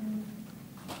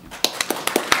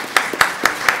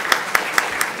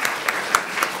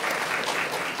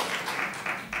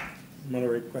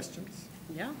 Moderate questions?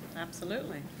 Yeah,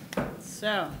 absolutely.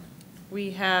 So we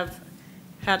have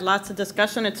had lots of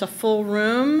discussion. It's a full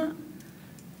room.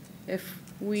 If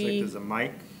we... Like there's a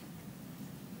mic.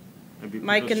 Maybe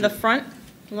mic in the front.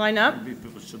 Line up. Maybe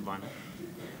people should line up.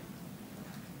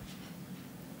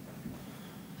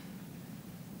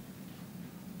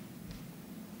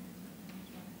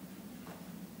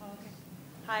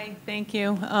 Hi, thank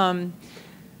you.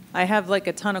 I have like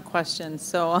a ton of questions,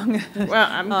 so I'm gonna, well,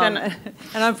 I'm gonna,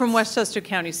 and I'm from Westchester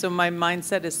County, so my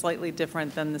mindset is slightly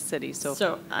different than the city.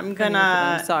 So I'm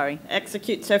gonna sorry.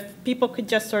 Execute. So if people could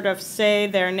just sort of say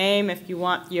their name if you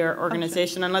want your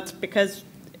organization, and let's, because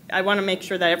I want to make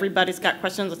sure that everybody's got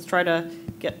questions. Let's try to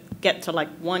get to like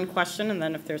one question, and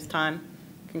then if there's time,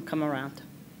 can come around.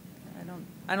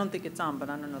 I don't think it's on, but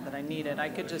I don't know that I need it. I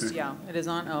could just, yeah, it is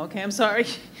on. Oh, okay, I'm sorry.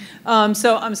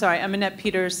 So I'm sorry, I'm Annette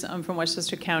Peters. I'm from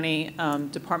Westchester County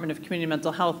Department of Community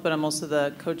Mental Health, but I'm also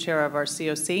the co-chair of our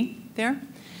COC there.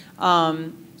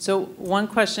 So one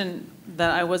question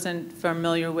that I wasn't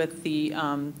familiar with,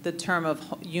 the term of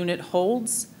unit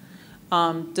holds.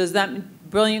 Does that,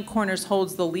 Brilliant Corners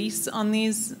holds the lease on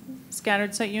these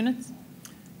scattered site units?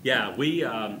 Yeah,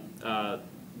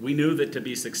 we knew that to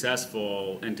be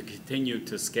successful and to continue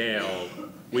to scale,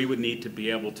 we would need to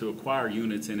be able to acquire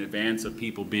units in advance of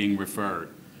people being referred.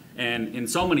 And in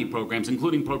so many programs,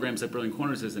 including programs that Brilliant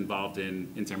Corners is involved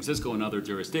in San Francisco and other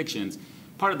jurisdictions,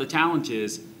 part of the challenge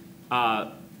is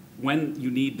when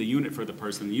you need the unit for the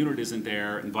person, the unit isn't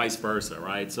there, and vice versa,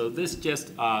 right? So this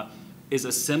just is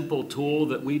a simple tool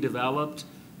that we developed.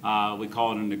 We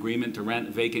call it an agreement to rent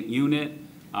a vacant unit.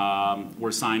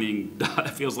 We're signing,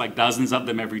 it feels like dozens of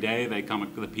them every day. The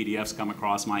PDFs come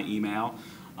across my email.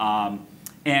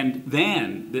 And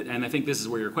then, and I think this is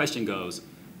where your question goes,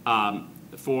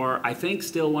 for I think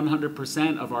still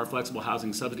 100% of our flexible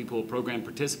housing subsidy pool program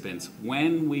participants,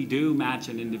 when we do match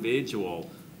an individual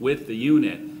with the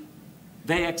unit,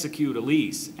 they execute a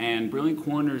lease, and Brilliant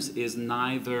Corners is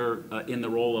neither in the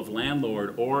role of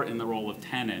landlord or in the role of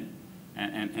tenant.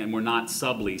 And we're not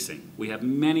subleasing. We have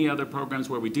many other programs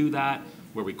where we do that,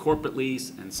 where we corporate lease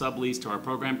and sublease to our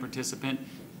program participant.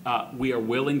 We are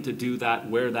willing to do that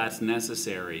where that's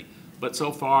necessary. But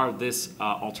so far, this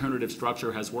alternative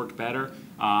structure has worked better.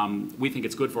 We think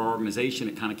it's good for our organization.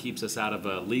 It kind of keeps us out of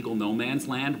a legal no man's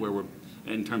land where we're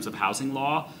in terms of housing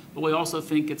law. But we also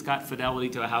think it's got fidelity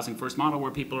to a housing first model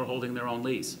where people are holding their own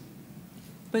lease.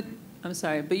 But I'm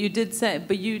sorry, but you did say,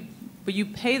 but you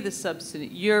pay the subsidy.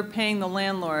 You're paying the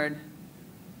landlord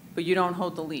but you don't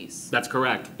hold the lease. That's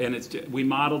correct. And we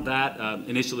modeled that.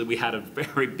 Initially, we had a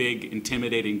very big,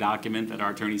 intimidating document that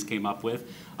our attorneys came up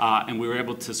with, and we were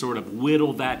able to sort of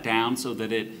whittle that down so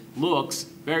that it looks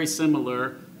very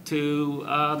similar to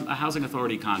a housing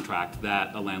authority contract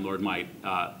that a landlord might.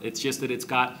 It's just that it's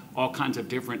got all kinds of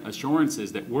different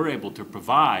assurances that we're able to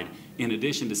provide in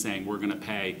addition to saying we're going to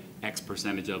pay X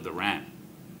percentage of the rent.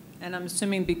 And I'm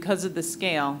assuming because of the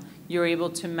scale, you're able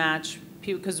to match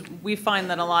people, because we find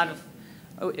that a lot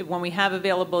of, when we have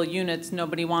available units,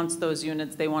 nobody wants those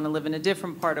units. They want to live in a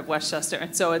different part of Westchester.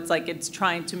 And so it's like it's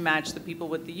trying to match the people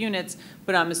with the units.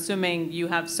 But I'm assuming you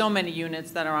have so many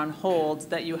units that are on hold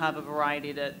that you have a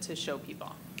variety to show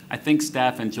people. I think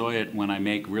staff enjoy it when I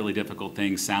make really difficult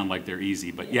things sound like they're easy.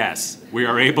 But yes, we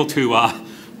are able to,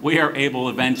 we are able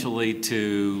eventually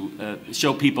to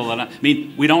show people. I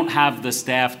mean, we don't have the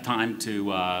staff time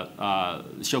to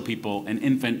show people an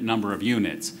infinite number of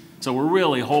units. So we're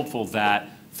really hopeful that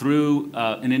through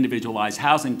an individualized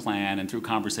housing plan and through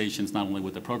conversations not only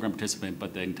with the program participant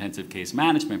but the intensive case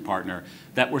management partner,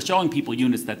 that we're showing people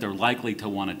units that they're likely to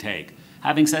want to take.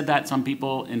 Having said that, some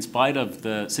people, in spite of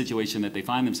the situation that they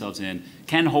find themselves in,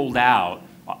 can hold out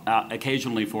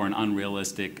occasionally for an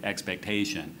unrealistic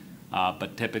expectation.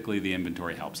 But typically the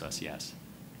inventory helps us, yes.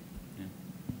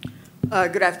 Yeah.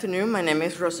 Good afternoon. My name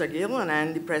is Rosa Gill, and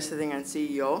I'm the president and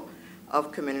CEO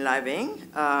of Community Living.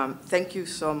 Thank you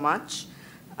so much,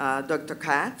 Dr.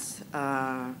 Katz,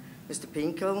 Mr.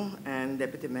 Pickel, and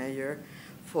Deputy Mayor,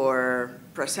 for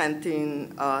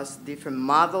presenting us different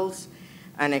models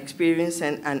and experience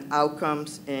and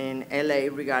outcomes in LA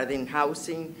regarding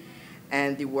housing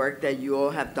and the work that you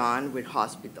all have done with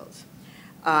hospitals.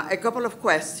 A couple of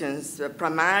questions,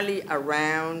 primarily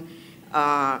around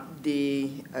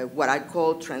what I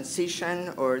call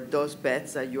transition, or those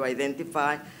beds that you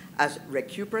identify as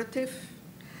recuperative.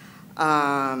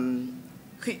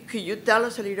 Could you tell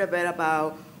us a little bit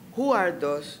about who are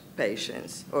those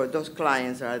patients or those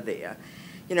clients that are there?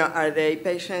 You know, are they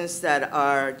patients that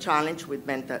are challenged with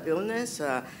mental illness,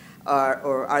 or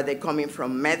are they coming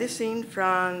from medicine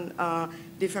from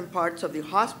different parts of the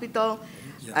hospital?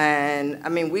 Yeah. And I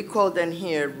mean, we call them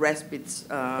here respite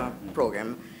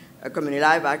program. Community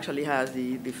Life actually has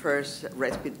the first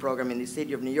respite program in the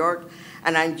city of New York.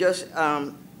 And I'm just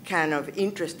kind of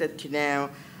interested to know,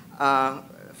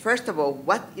 first of all,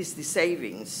 what is the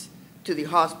savings to the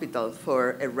hospital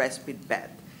for a respite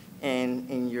bed in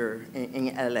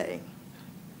LA?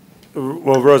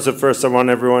 Well, Rosa, first I want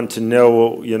everyone to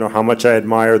know, how much I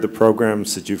admire the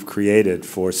programs that you've created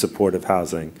for supportive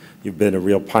housing. You've been a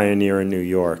real pioneer in New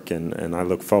York, and I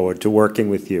look forward to working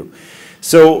with you.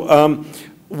 So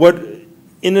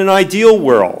in an ideal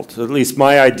world, at least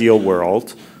my ideal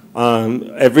world,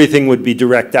 everything would be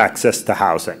direct access to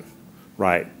housing,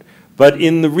 right? But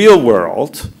in the real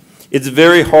world, it's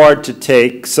very hard to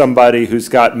take somebody who's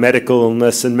got medical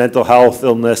illness and mental health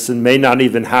illness and may not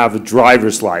even have a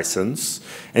driver's license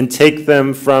and take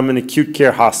them from an acute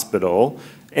care hospital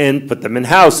and put them in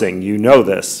housing. You know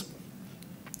this.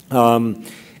 And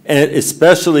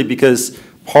especially because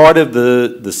part of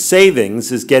the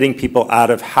savings is getting people out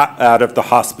of the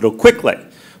hospital quickly,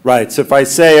 right? So if I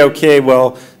say, okay,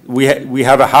 well, we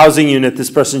have a housing unit, this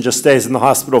person just stays in the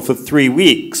hospital for 3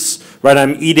 weeks, right?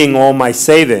 I'm eating all my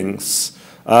savings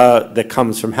that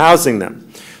comes from housing them.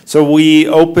 So we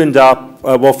opened up,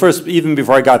 well, first, even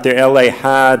before I got there, LA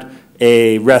had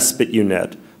a respite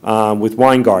unit with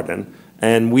Weingarten,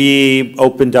 and we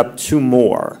opened up 2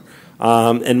 more.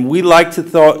 And we like to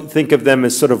think of them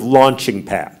as sort of launching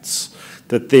pads,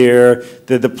 that they're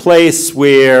the place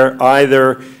where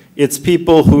either it's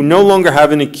people who no longer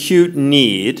have an acute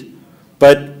need,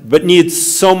 but need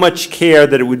so much care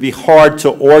that it would be hard to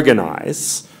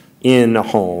organize in a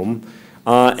home,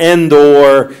 and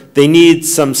or they need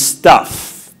some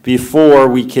stuff before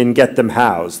we can get them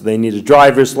housed. They need a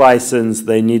driver's license,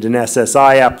 they need an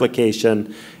SSI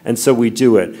application, and so we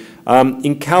do it.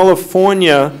 In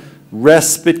California,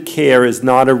 respite care is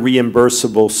not a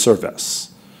reimbursable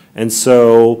service. And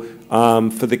so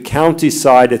for the county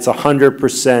side, it's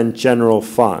 100% general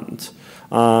fund.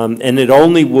 And it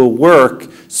only will work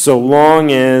so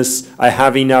long as I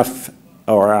have enough,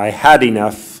 or I had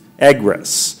enough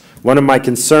egress. One of my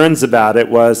concerns about it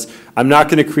was, I'm not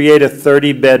going to create a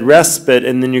 30-bed respite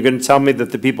and then you're going to tell me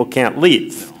that the people can't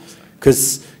leave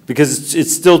because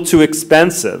it's still too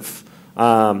expensive.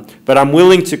 But I'm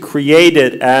willing to create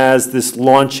it as this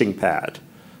launching pad.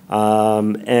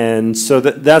 And so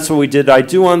that's what we did. I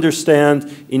do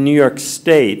understand in New York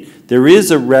State, there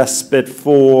is a respite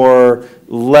for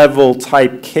level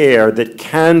type care that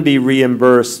can be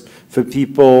reimbursed for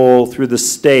people through the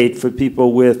state, for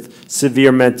people with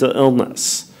severe mental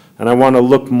illness. And I want to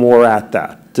look more at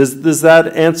that. Does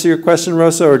that answer your question,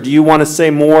 Rosa, or do you want to say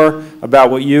more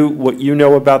about what you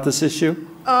know about this issue?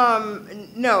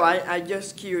 No, I'm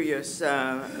just curious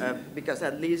because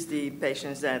at least the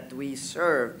patients that we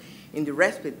serve in the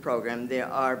respite program, there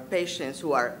are patients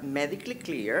who are medically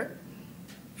clear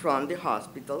from the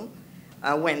hospital.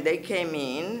 When they came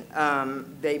in,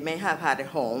 they may have had a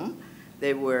home.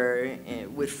 They were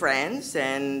with friends,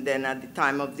 and then at the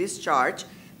time of discharge,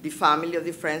 the family of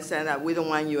the friend said, we don't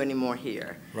want you anymore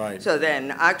here. Right. So then,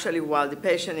 actually, while the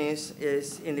patient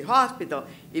is in the hospital,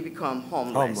 he becomes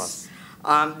homeless.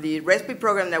 The respite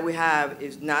program that we have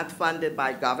is not funded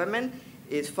by government,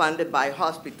 it's funded by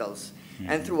hospitals.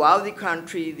 Mm-hmm. And throughout the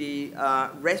country, the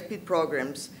respite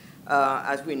programs,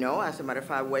 as we know, as a matter of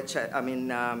fact,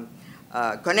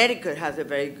 Connecticut has a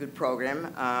very good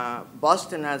program.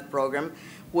 Boston has a program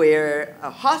where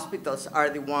hospitals are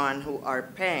the one who are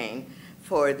paying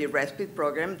for the respite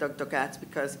program, Dr. Katz,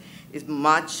 because it's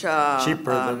much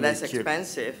cheaper, less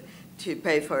expensive to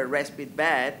pay for a respite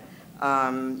bed.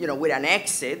 With an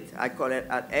exit, I call it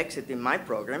an exit in my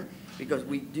program, because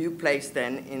we do place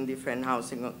them in different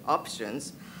housing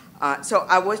options. So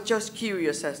I was just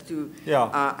curious as to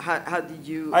how did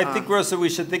you... I think, Rosa, we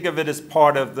should think of it as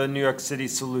part of the New York City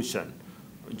solution,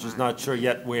 which is not sure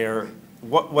yet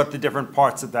what the different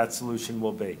parts of that solution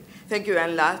will be. Thank you,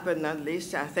 and last but not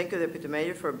least, thank you, Deputy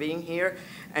Mayor, for being here.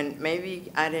 And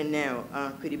maybe, I don't know,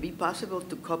 could it be possible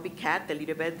to copycat a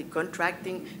little bit the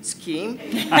contracting scheme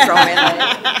from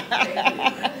LA?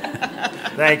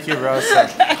 Thank you, Rosa.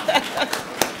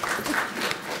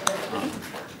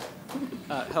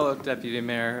 Hello, Deputy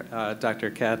Mayor, Dr.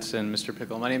 Katz, and Mr.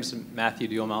 Pickel. My name is Matthew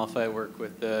Duomalfa. I work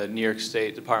with the New York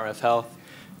State Department of Health.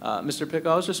 Mr.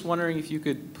 Pickel, I was just wondering if you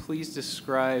could please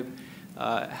describe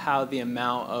how the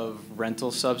amount of rental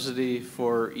subsidy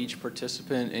for each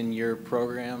participant in your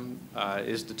program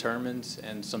is determined,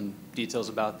 and some details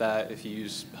about that, if you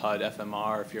use HUD,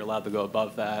 FMR, if you're allowed to go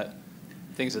above that,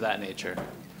 things of that nature.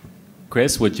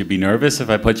 Chris, would you be nervous if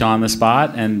I put you on the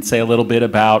spot and say a little bit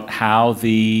about how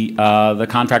the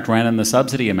contract rent and the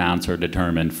subsidy amounts are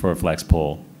determined for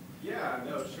FlexPool? Yeah,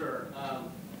 no, sure.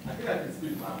 I think I can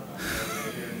speak loud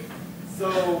enough here.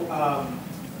 So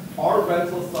our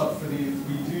rental subsidies,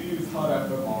 we do use HUD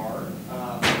FMR.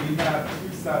 We have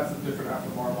two sets of different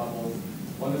FMR levels.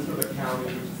 One is for the county,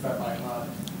 which is set by HUD,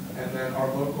 and then our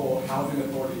local housing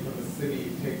authority for the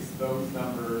city takes those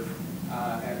numbers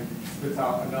and spits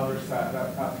out another set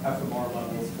of FMR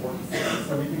levels for the city.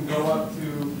 So we can go up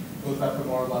to those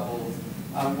FMR levels.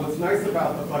 What's nice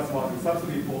about the flexible housing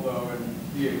subsidy pool, though, and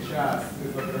DHS,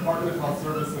 is that the Department of Health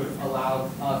Services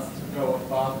allows us to go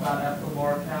above that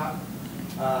FMR cap,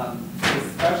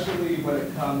 especially when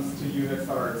it comes to units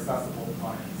that are accessible to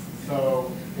clients.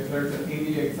 So if there's an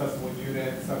ADA accessible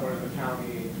unit somewhere in the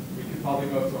county, we could probably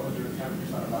go to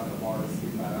 110% of FMR to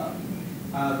speed that up.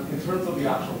 In terms of the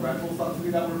actual rental subsidy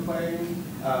that we're paying,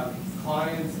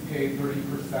 clients pay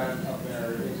 30% of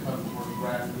their income towards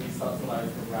rent. We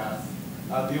subsidize the rest.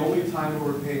 The only time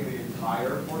where we're paying the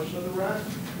entire portion of the rent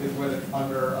is when it's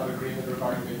under an agreement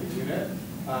regarding vacant unit,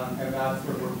 and that's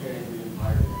when we're paying the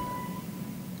entire unit.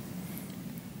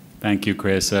 Thank you,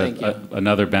 Chris.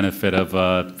 Another benefit of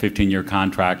a 15-year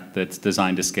contract that's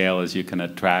designed to scale is you can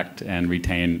attract and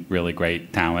retain really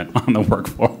great talent on the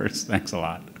workforce. Thanks a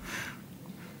lot.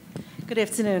 Good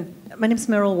afternoon. My name is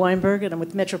Meryl Weinberg, and I'm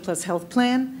with MetroPlus Health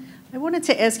Plan. I wanted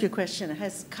to ask you a question.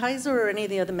 Has Kaiser or any of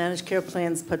the other managed care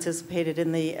plans participated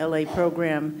in the LA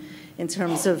program in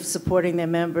terms of supporting their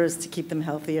members to keep them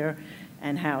healthier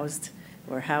and housed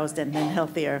and then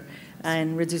healthier,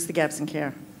 and reduce the gaps in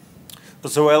care?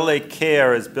 So LA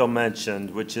Care, as Bill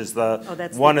mentioned, which is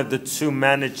one of the two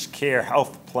managed care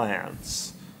health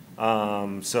plans.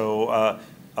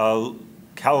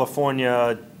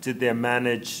 California did their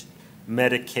managed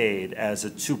Medicaid as a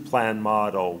two-plan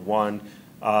model, one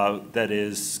that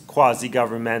is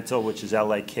quasi-governmental, which is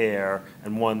LA Care,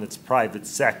 and one that's private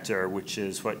sector, which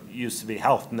is what used to be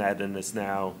HealthNet and is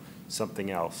now something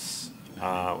else,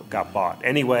 got bought.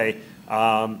 Anyway,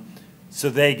 so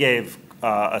they gave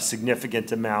a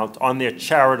significant amount on their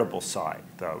charitable side,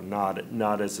 though,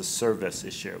 not as a service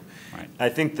issue. Right. I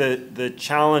think the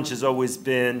challenge has always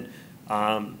been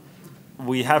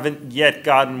we haven't yet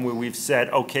gotten where we've said,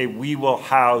 okay, we will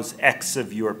house X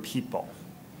of your people.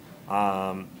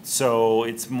 So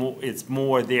it's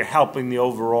more they're helping the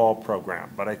overall program.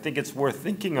 But I think it's worth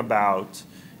thinking about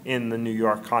in the New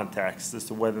York context as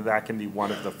to whether that can be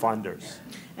one of the funders.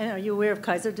 And are you aware of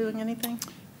Kaiser doing anything?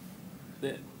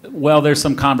 Well, there's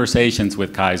some conversations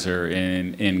with Kaiser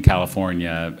in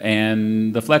California,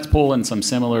 and the Flex Pool and some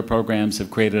similar programs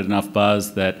have created enough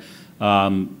buzz that,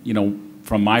 you know,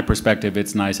 from my perspective,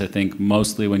 it's nice. I think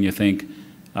mostly when you think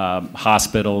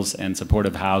hospitals and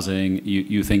supportive housing,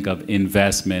 you think of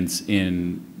investments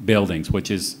in buildings,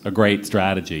 which is a great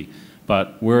strategy.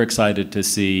 But we're excited to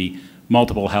see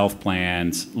multiple health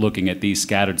plans looking at these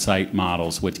scattered site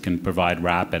models, which can provide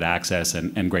rapid access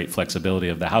and great flexibility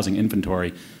of the housing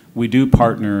inventory. We do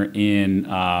partner in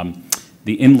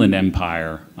the Inland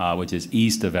Empire, which is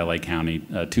east of LA County,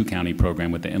 a two-county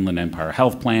program with the Inland Empire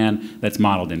Health Plan that's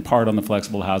modeled in part on the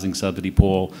flexible housing subsidy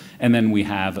pool. And then we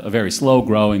have a very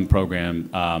slow-growing program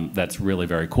that's really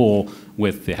very cool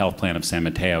with the health plan of San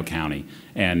Mateo County.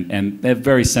 And they have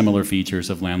very similar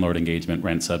features of landlord engagement,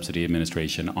 rent subsidy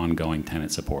administration, ongoing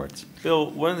tenant supports.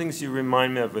 Bill, one of the things you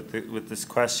remind me of with this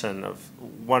question of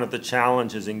one of the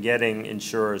challenges in getting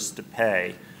insurers to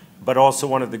pay, but also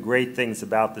one of the great things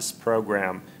about this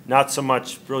program, not so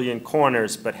much Brilliant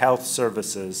Corners, but health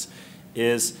services,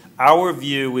 is our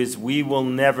view is we will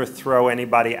never throw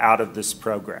anybody out of this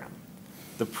program.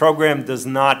 The program does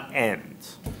not end.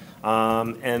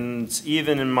 And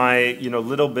even in my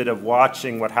little bit of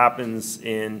watching what happens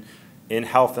in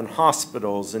health and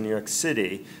hospitals in New York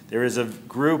City, there is a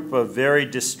group of very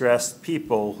distressed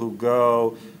people who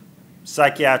go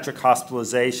psychiatric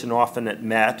hospitalization, often at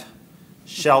Met,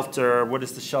 shelter. What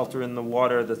is the shelter in the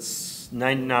water that's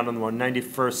not on the water,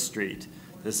 91st Street?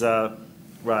 There's a,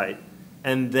 right.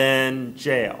 And then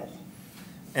jail.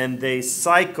 And they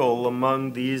cycle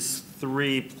among these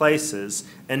three places,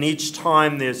 and each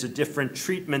time there's a different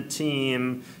treatment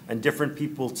team and different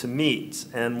people to meet.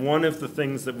 And one of the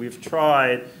things that we've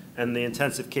tried, and the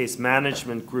intensive case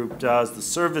management group does, the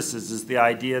services, is the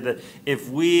idea that if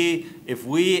we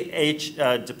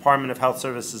Department of Health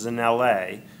Services in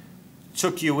LA,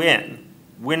 took you in,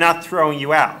 we're not throwing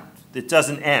you out. It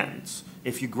doesn't end.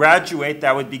 If you graduate,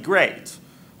 that would be great.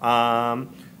 We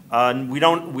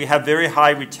have very high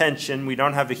retention. We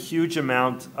don't have a huge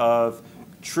amount of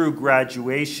true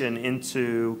graduation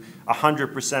into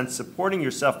 100% supporting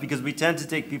yourself, because we tend to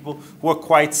take people who are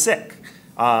quite sick,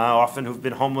 often who've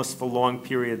been homeless for long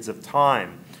periods of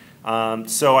time.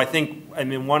 So I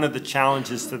mean, one of the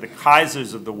challenges to the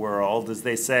Kaisers of the world is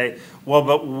they say, well,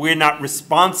 but we're not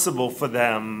responsible for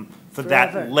them for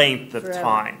that length of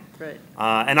time. Right.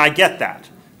 And I get that.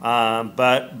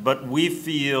 But we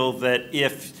feel that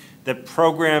if the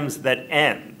programs that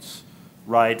end,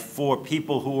 right, for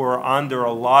people who are under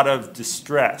a lot of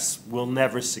distress will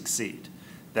never succeed.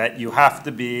 That you have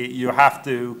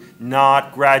to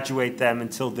not graduate them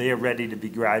until they're ready to be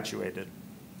graduated.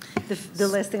 The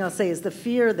last thing I'll say is the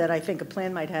fear that I think a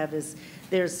plan might have is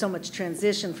there's so much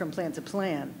transition from plan to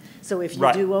plan. So if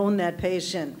you do own that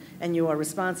patient and you are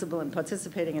responsible and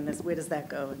participating in this, where does that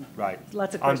go? And right.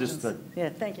 Lots of questions. Understood. Yeah,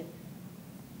 thank you.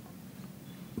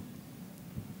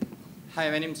 Hi,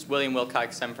 my name is William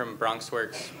Wilcox. I'm from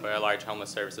BronxWorks. We're a large homeless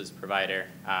services provider.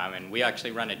 And we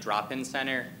actually run a drop-in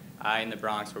center in the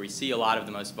Bronx where we see a lot of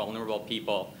the most vulnerable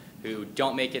people who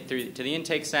don't make it through to the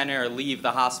intake center or leave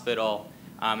the hospital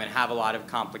and have a lot of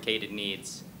complicated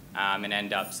needs and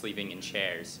end up sleeping in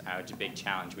chairs, which is a big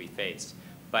challenge we face.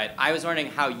 But I was wondering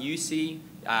how you see,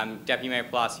 Deputy Mayor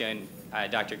Palacio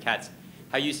and Dr. Katz,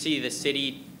 how you see the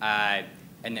city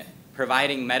and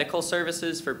providing medical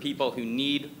services for people who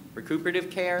need recuperative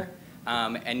care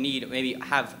and maybe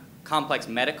have complex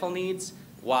medical needs,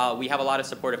 while we have a lot of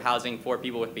supportive housing for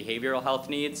people with behavioral health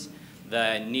needs.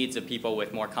 The needs of people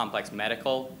with more complex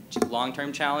medical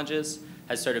long-term challenges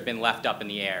has sort of been left up in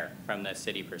the air from the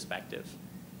city perspective.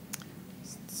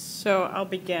 So I'll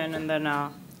begin, and then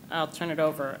I'll turn it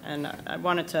over. And I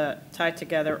wanted to tie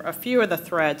together a few of the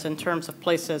threads in terms of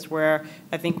places where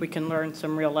I think we can learn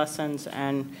some real lessons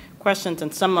and questions,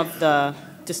 and some of the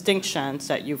distinctions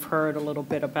that you've heard a little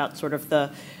bit about, sort of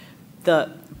the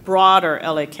broader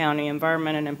LA County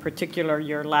environment, and in particular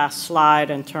your last slide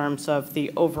in terms of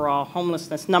the overall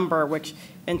homelessness number, which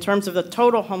in terms of the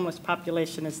total homeless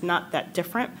population is not that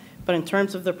different, but in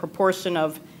terms of the proportion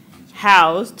of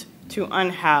housed to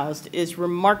unhoused is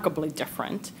remarkably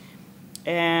different.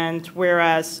 And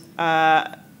whereas,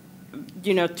 to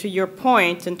your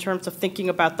point, in terms of thinking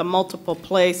about the multiple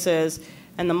places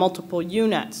and the multiple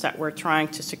units that we're trying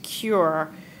to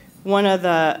secure, one of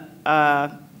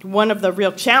the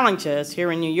real challenges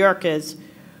here in New York is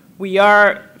we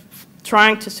are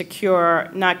trying to secure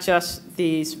not just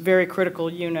these very critical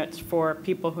units for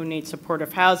people who need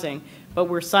supportive housing, but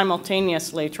we're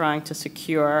simultaneously trying to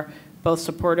secure both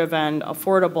supportive and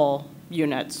affordable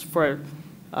units for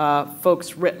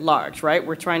folks writ large, right?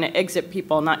 We're trying to exit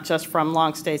people not just from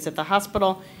long stays at the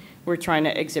hospital, we're trying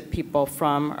to exit people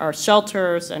from our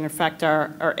shelters, and in fact,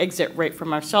 our exit rate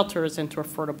from our shelters into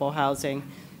affordable housing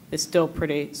is still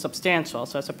pretty substantial.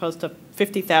 So as opposed to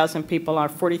 50,000 people or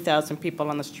 40,000 people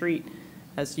on the street,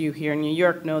 as you here in New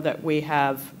York know that we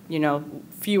have,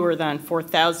 fewer than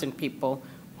 4,000 people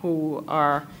who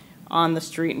are on the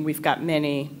street, and we've got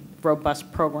many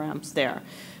robust programs there.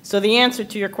 So the answer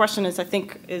to your question is, I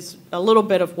think, is a little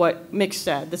bit of what Mitch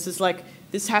said.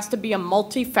 This has to be a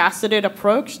multifaceted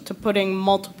approach to putting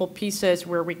multiple pieces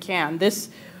where we can. This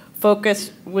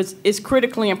focus is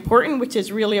critically important, which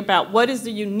is really about what is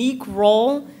the unique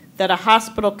role that a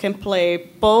hospital can play,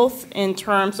 both in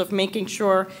terms of making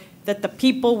sure that the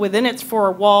people within its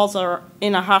four walls are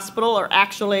in a hospital are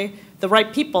actually the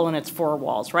right people in its four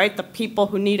walls, right? The people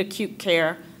who need acute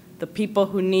care, the people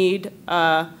who need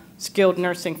a skilled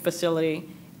nursing facility,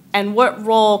 and what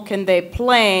role can they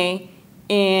play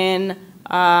in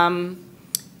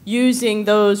using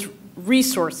those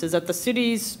resources that the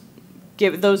cities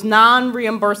give, those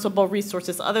non-reimbursable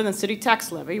resources other than city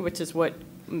tax levy, which is what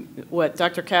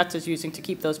Dr. Katz is using to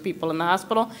keep those people in the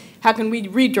hospital. How can we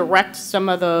redirect some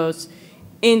of those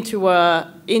into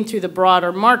the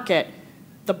broader market?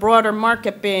 The broader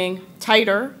market being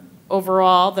tighter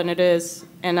overall than it is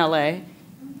in LA,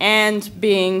 and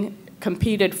being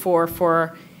competed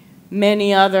for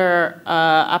many other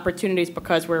opportunities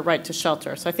because we're right to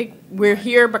shelter. So I think we're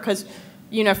here because,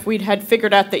 if we'd had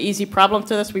figured out the easy problem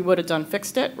to this, we would have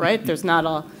fixed it, right? There's not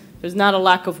a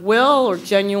lack of will or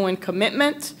genuine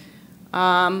commitment,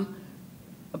 but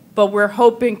we're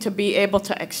hoping to be able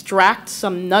to extract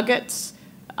some nuggets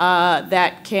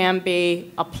that can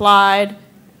be applied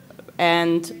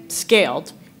and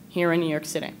scaled here in New York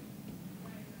City.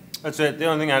 That's it. The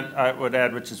only thing I would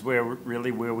add, which is where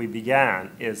we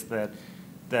began, is that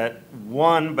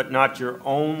one, but not your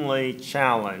only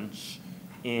challenge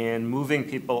in moving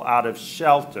people out of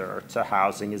shelter to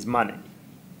housing is money.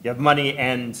 You have money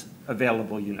and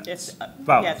available units. It's,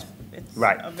 both. Yes, it's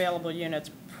right. Available units,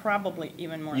 probably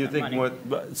even more you than think money.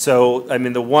 More, so, I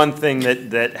mean, the one thing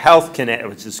that health can add,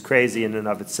 which is crazy in and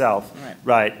of itself,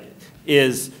 right,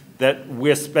 is that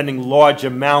we're spending large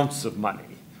amounts of money.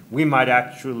 We might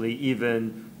actually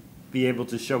even be able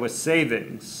to show a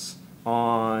savings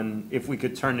on if we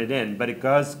could turn it in, but it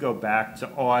does go back to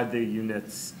are the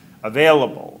units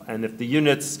available? And if the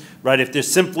units, right, if there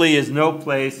simply is no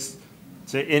place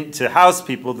to house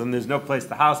people, then there's no place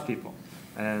to house people,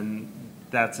 and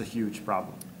that's a huge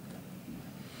problem.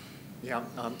 Yeah.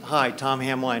 Hi, Tom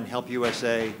Hamline, Help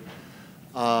USA.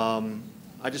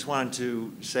 I just wanted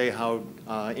to say how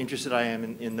interested I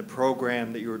am in the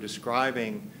program that you were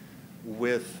describing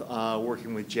with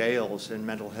working with jails and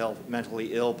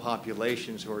mentally ill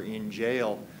populations who are in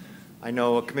jail. I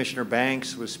know Commissioner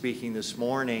Banks was speaking this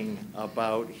morning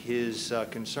about his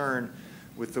concern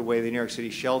with the way the New York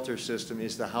City shelter system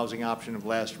is the housing option of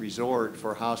last resort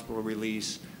for hospital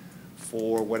release,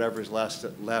 for whatever is left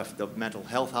of mental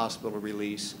health hospital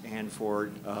release, and for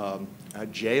a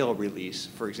jail release,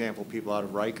 for example, people out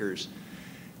of Rikers.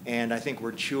 And I think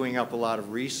we're chewing up a lot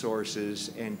of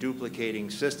resources and duplicating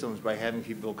systems by having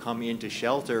people come into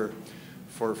shelter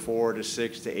for 4 to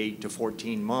 6 to 8 to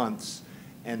 14 months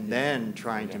and then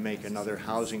trying to make another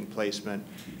housing placement.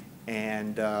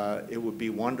 And it would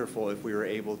be wonderful if we were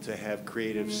able to have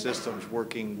creative systems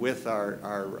working with our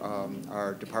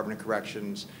Department of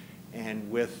Corrections and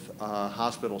with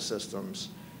hospital systems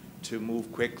to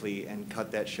move quickly and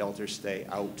cut that shelter stay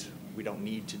out. We don't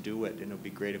need to do it, and it would be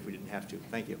great if we didn't have to.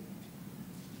 Thank you.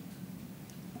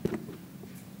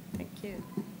 Thank you.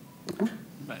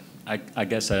 I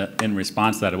guess in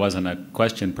response to that, it wasn't a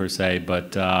question per se,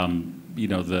 but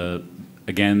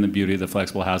again, the beauty of the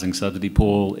flexible housing subsidy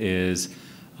pool is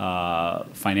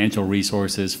financial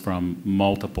resources from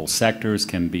multiple sectors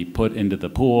can be put into the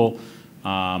pool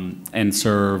and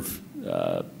serve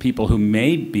people who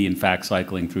may be in fact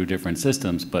cycling through different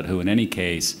systems, but who in any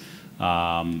case,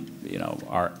 are,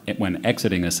 when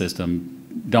exiting a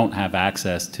system, don't have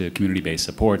access to community-based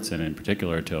supports, and in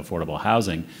particular to affordable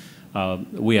housing.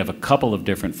 We have a couple of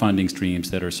different funding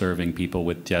streams that are serving people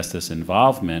with justice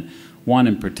involvement. One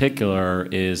in particular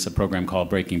is a program called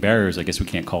Breaking Barriers. I guess we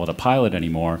can't call it a pilot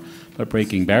anymore, but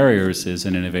Breaking Barriers is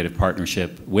an innovative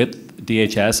partnership with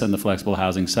DHS and the Flexible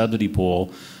Housing Subsidy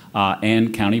Pool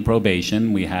and County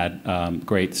Probation. We had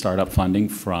great startup funding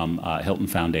from Hilton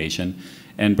Foundation.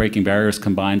 And Breaking Barriers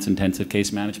combines intensive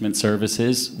case management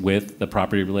services with the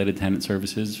property-related tenant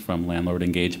services, from landlord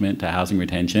engagement to housing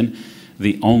retention.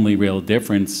 The only real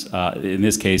difference in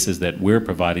this case is that we're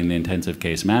providing the intensive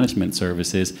case management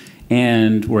services,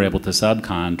 and we're able to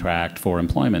subcontract for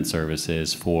employment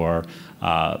services for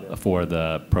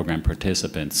the program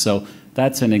participants. So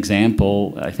that's an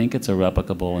example. I think it's a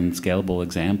replicable and scalable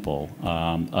example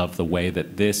of the way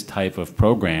that this type of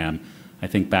program, I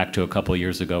think back to a couple of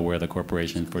years ago where the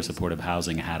Corporation for Supportive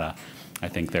Housing had I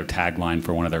think their tagline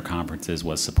for one of their conferences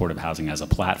was supportive housing as a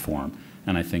platform.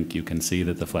 And I think you can see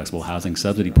that the flexible housing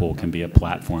subsidy pool can be a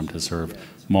platform to serve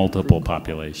multiple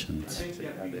populations. I think,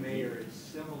 Deputy Mayor, it's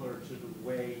similar to the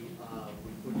way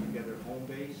we put together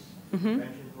home-based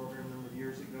prevention program a number of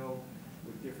years ago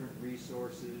with different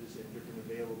resources and different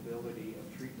availability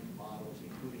of treatment models,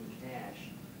 including cash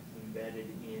embedded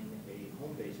in a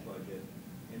home-based budget.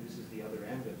 And this is the other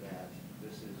end of that.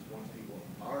 This is once people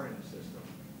are in the system,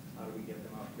 how do we get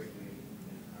them out quickly?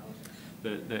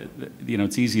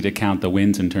 It's easy to count the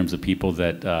wins in terms of people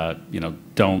that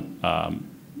don't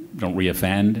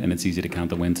reoffend, and it's easy to count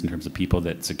the wins in terms of people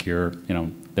that secure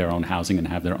their own housing and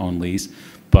have their own lease.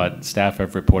 But staff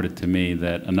have reported to me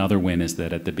that another win is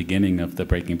that at the beginning of the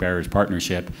Breaking Barriers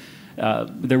partnership,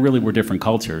 there really were different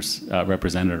cultures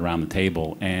represented around the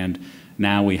table, and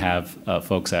now we have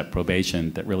folks at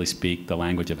probation that really speak the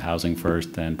language of housing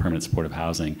first and permanent supportive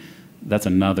housing. That's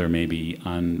another maybe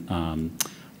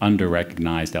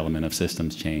under-recognized element of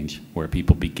systems change, where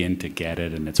people begin to get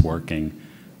it and it's working,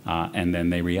 and then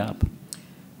they re-up.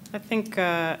 I think,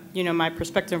 my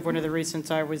perspective, one of the reasons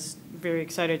I was very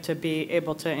excited to be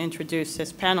able to introduce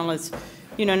this panel is,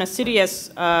 in a city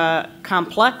as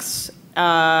complex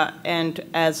and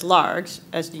as large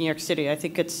as New York City, I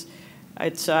think it's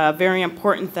very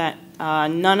important that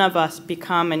none of us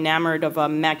become enamored of a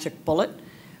magic bullet,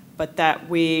 but that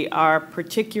we are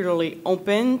particularly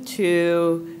open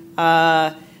to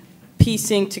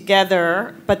piecing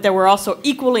together, but that we're also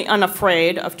equally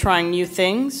unafraid of trying new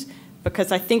things,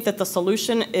 because I think that the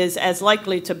solution is as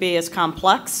likely to be as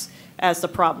complex as the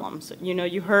problems.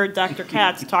 You heard Dr.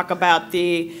 Katz talk about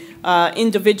the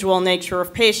individual nature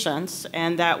of patients,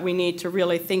 and that we need to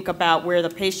really think about where the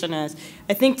patient is.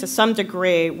 I think to some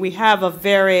degree we have a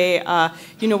very,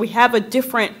 we have a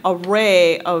different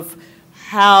array of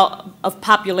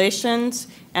populations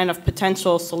and of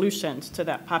potential solutions to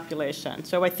that population.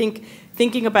 So I think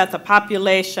thinking about the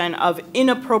population of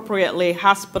inappropriately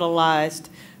hospitalized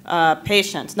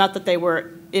patients, not that they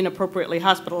were inappropriately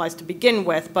hospitalized to begin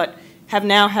with, but have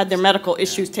now had their medical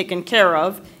issues taken care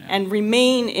of and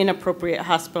remain inappropriate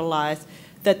hospitalized,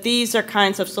 that these are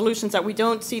kinds of solutions that we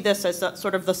don't see this as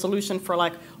sort of the solution for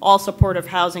like all supportive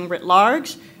housing writ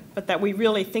large, but that we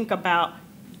really think about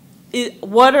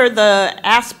what are the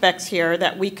aspects here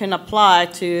that we can apply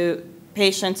to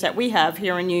patients that we have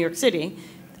here in New York City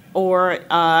or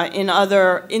in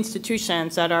other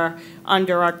institutions that are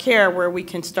under our care, where we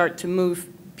can start to move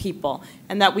people,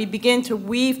 and that we begin to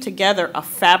weave together a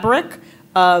fabric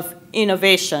of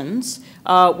innovations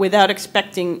without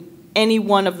expecting any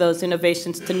one of those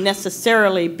innovations to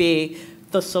necessarily be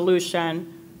the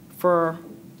solution for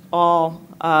all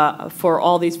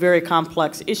these very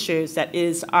complex issues that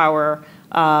is our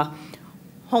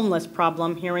homeless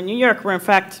problem here in New York, where in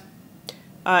fact,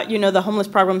 the homeless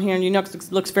problem here in New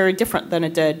York looks very different than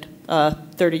it did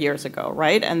 30 years ago,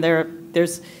 right? And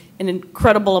there's an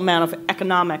incredible amount of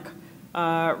economic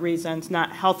reasons,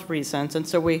 not health reasons. And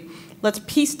so let's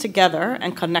piece together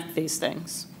and connect these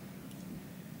things.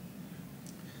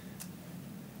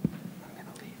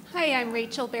 Hi, I'm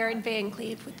Rachel Barron Van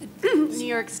Cleve with the New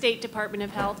York State Department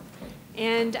of Health,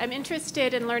 and I'm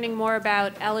interested in learning more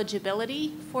about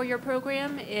eligibility for your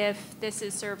program, if this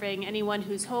is serving anyone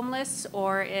who's homeless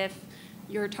or if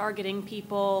you're targeting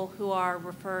people who are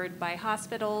referred by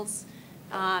hospitals,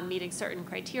 meeting certain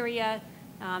criteria.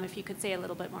 If you could say a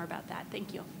little bit more about that.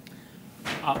 Thank you.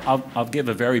 I'll give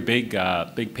a very big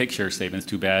picture statement. It's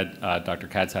too bad Dr.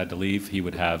 Katz had to leave. He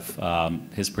would have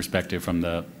his perspective from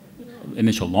the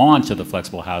initial launch of the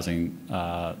flexible housing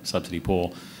subsidy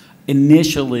pool.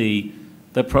 Initially,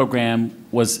 the program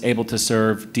was able to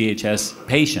serve DHS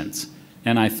patients.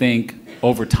 And I think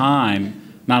over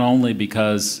time, not only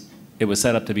because it was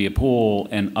set up to be a pool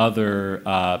and other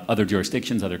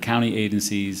jurisdictions, other county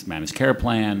agencies, managed care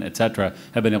plan, et cetera,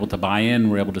 have been able to buy in,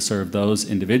 we're able to serve those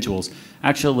individuals.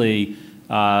 Actually,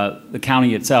 the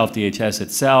county itself, DHS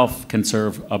itself, can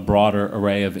serve a broader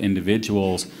array of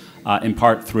individuals, in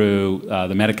part through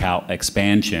the Medi-Cal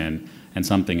expansion and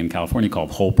something in California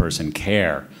called whole person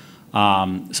care.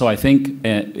 So I think,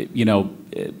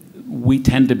 we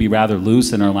tend to be rather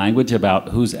loose in our language about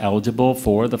who's eligible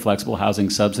for the flexible housing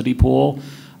subsidy pool.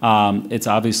 It's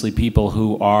obviously people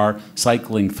who are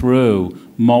cycling through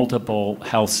multiple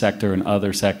health sector and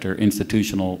other sector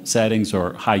institutional settings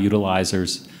or high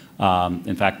utilizers.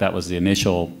 In fact, that was the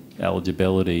initial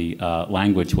eligibility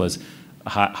language, was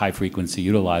high-frequency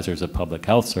utilizers of public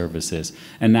health services.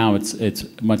 And now it's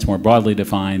much more broadly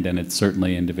defined, and it's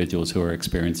certainly individuals who are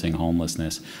experiencing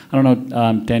homelessness. I don't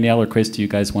know, Danielle or Chris, do you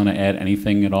guys want to add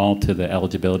anything at all to the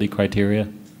eligibility criteria?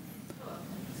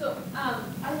 So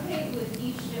I think with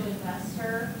each new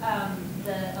investor,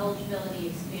 the eligibility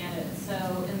expanded.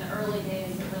 So in the early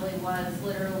days, it really was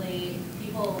literally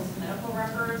people's medical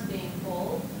records being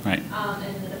pulled. Right.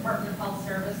 And the Department of Health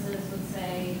Services would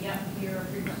say, yep, you're a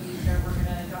frequent user, we're going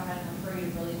to go ahead and refer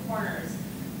you really corners.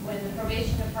 When the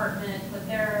probation department put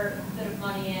their bit of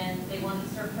money in, they wanted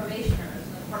to serve probationers.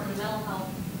 When the Department of Mental Health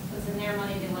was in their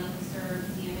money, they wanted to serve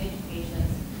DMH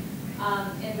patients.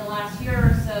 In the last year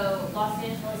or so, Los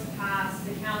Angeles passed,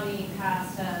 the county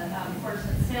passed a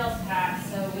 4% sales tax,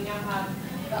 so we now have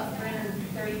about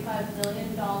 $335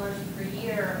 million per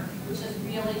year, which has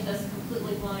really just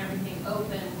completely blown everything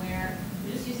open, where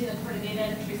we're just using the coordinated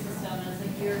entry system, and it's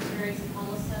like you're experiencing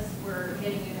homelessness, we're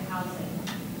getting you to housing.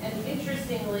 And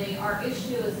interestingly, our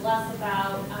issue is less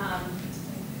about,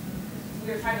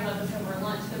 we were talking about this over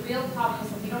lunch, the real problem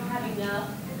is that we don't have enough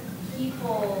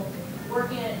people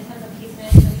working at intensive case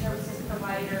management services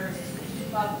providers to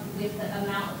keep up with the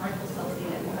amount of rental subsidy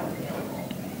that we have available.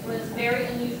 So it's a very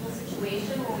unusual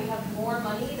situation where we have more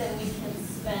money than we can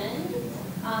spend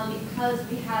because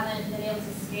we haven't been able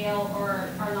to scale our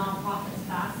nonprofits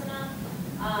fast enough.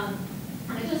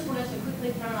 I just wanted to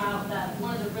quickly throw out that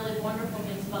one of the really wonderful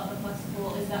things about the Flex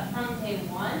Pool is that from day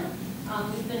one,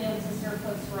 we've been able to serve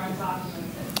folks who are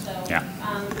undocumented. So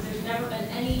there's never been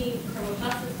any criminal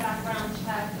justice background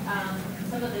check.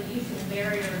 Some of the usual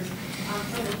barriers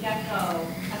from the get-go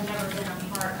have never been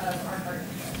a part of our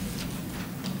partnership.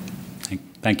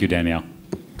 Thank you, Danielle.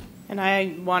 And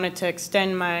I wanted to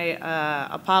extend my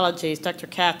apologies. Dr.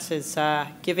 Katz is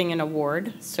giving an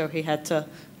award, so he had to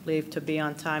leave to be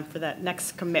on time for that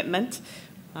next commitment.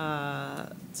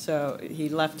 So he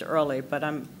left early, but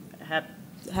I'm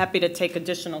happy to take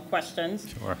additional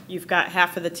questions. Sure. You've got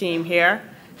half of the team here.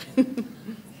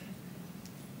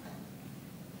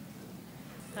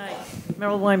 Hi,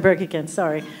 Meryl Weinberg again,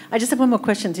 sorry. I just have one more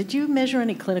question. Did you measure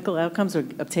any clinical outcomes or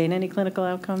obtain any clinical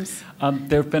outcomes?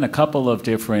 There have been a couple of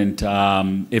different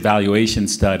evaluation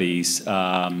studies,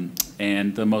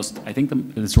 and the most, I think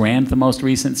is RAND the most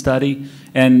recent study,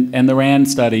 and the RAND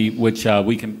study, which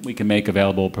we can make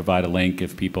available, provide a link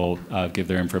if people give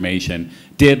their information,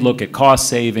 did look at cost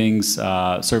savings,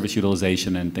 service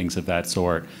utilization, and things of that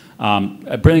sort.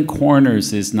 Brilliant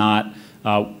Corners is not,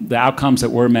 the outcomes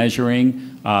that we're measuring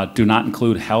do not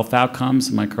include health outcomes.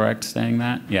 Am I correct saying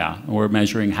that? Yeah, we're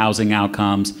measuring housing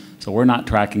outcomes, so we're not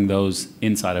tracking those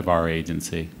inside of our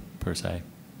agency, per se.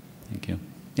 Thank you.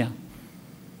 Yeah.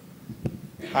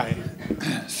 Hi,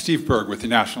 Steve Berg with the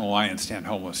National Alliance to End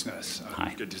Homelessness.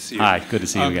 Hi. Good to see you. Hi, good to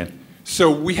see you again.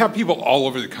 So we have people all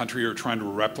over the country who are trying to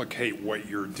replicate what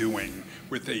you're doing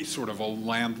with a sort of a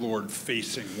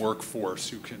landlord-facing workforce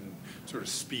who can sort of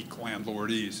speak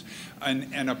landlordese.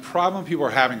 And a problem people are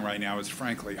having right now is,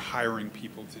 frankly, hiring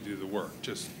people to do the work.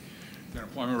 Just the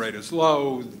unemployment rate is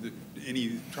low.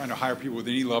 Trying to hire people with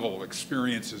any level of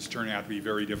experience is turning out to be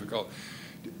very difficult.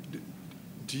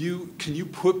 Can you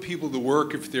put people to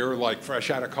work if they're like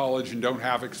fresh out of college and don't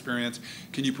have experience?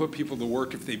 Can you put people to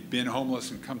work if they've been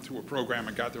homeless and come through a program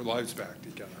and got their lives back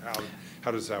together? How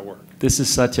does that work? This is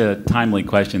such a timely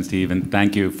question, Steve, and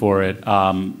thank you for it.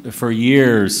 For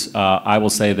years, I will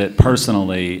say that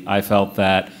personally, I felt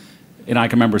that, and I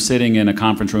can remember sitting in a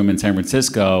conference room in San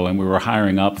Francisco, and we were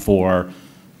hiring up for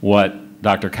what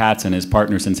Dr. Katz and his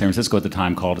partners in San Francisco at the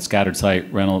time called a scattered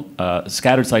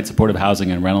site supportive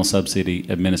housing and rental subsidy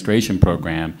administration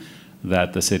program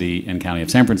that the city and county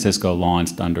of San Francisco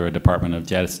launched under a Department of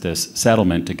Justice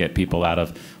settlement to get people out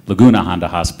of Laguna Honda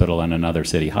Hospital and another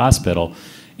city hospital.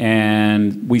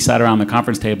 And we sat around the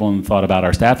conference table and thought about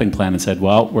our staffing plan and said,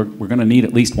 well, we're going to need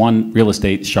at least one real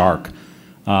estate shark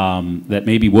that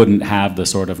maybe wouldn't have the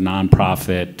sort of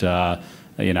nonprofit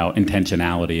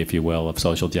intentionality, if you will, of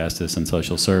social justice and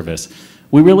social service.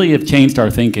 We really have changed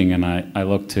our thinking, and I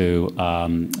look to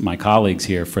my colleagues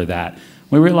here for that.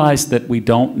 We realized that we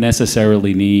don't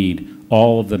necessarily need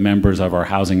all of the members of our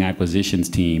housing acquisitions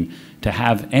team to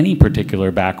have any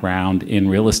particular background in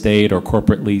real estate or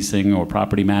corporate leasing or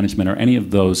property management or any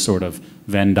of those sort of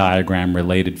Venn diagram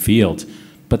related fields.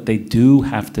 But they do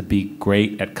have to be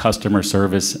great at customer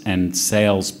service and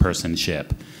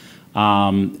salespersonship.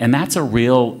 And that's a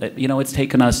real, it's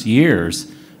taken us years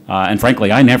And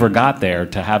frankly, I never got there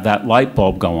to have that light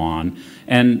bulb go on.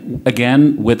 And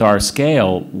again, with our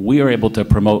scale, we are able to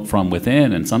promote from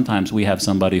within, and sometimes we have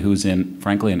somebody who's in,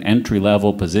 frankly, an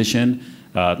entry-level position,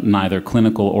 neither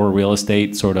clinical or real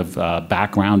estate sort of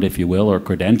background, if you will, or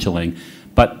credentialing,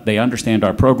 but they understand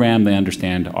our program, they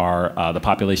understand the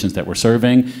populations that we're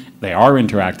serving, they are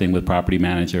interacting with property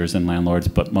managers and landlords,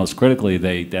 but most critically,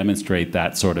 they demonstrate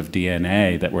that sort of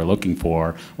DNA that we're looking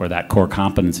for, or that core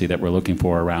competency that we're looking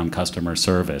for around customer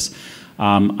service.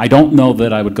 I don't know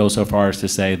that I would go so far as to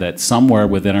say that somewhere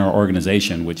within our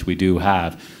organization, which we do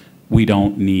have, we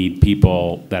don't need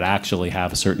people that actually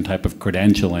have a certain type of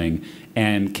credentialing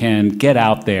and can get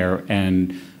out there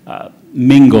and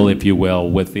mingle, if you will,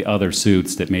 with the other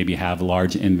suits that maybe have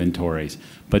large inventories.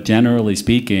 But generally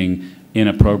speaking, in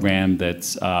a program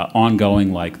that's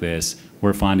ongoing like this,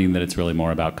 we're finding that it's really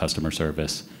more about customer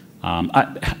service.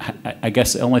 I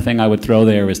guess the only thing I would throw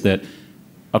there is that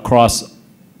across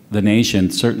the nation,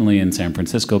 certainly in San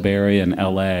Francisco Bay Area and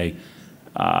LA,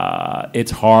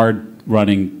 it's hard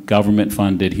running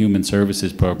government-funded human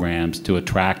services programs to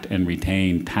attract and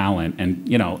retain talent, and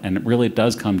and it really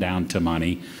does come down to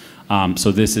money.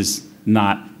 So this is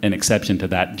not an exception to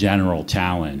that general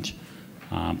challenge,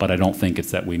 but I don't think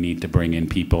it's that we need to bring in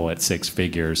people at 6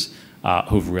 figures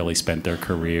who've really spent their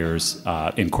careers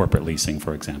in corporate leasing,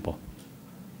 for example.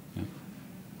 Yeah.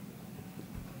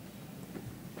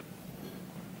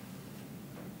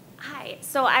 Hi.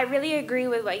 So I really agree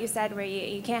with what you said, where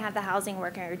you can't have the housing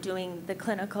worker doing the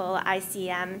clinical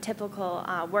ICM typical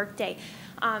workday.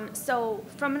 So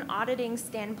from an auditing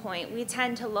standpoint, we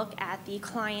tend to look at the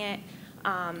client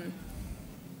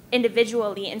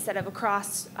individually instead of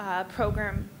across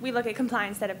program. We look at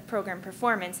compliance instead of program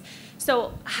performance.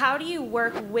 So how do you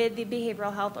work with the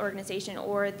behavioral health organization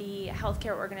or the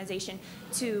healthcare organization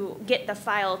to get the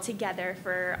file together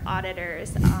for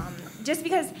auditors? Just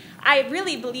because I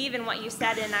really believe in what you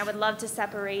said, and I would love to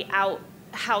separate out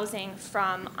housing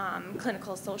from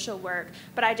clinical social work,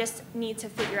 but I just need to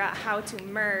figure out how to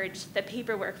merge the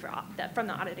paperwork from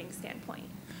the auditing standpoint.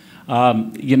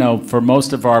 For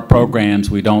most of our programs,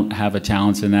 we don't have a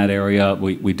challenge in that area.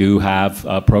 We do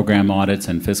have program audits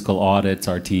and fiscal audits.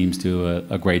 Our teams do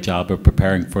a great job of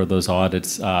preparing for those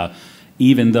audits.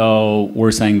 Even though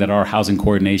we're saying that our housing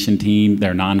coordination team,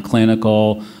 they're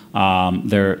non-clinical,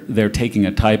 they're taking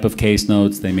a type of case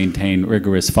notes, they maintain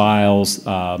rigorous files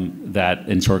that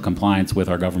ensure compliance with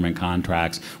our government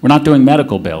contracts. We're not doing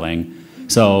medical billing,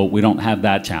 so we don't have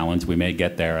that challenge. We may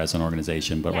get there as an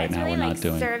organization, but right now we're not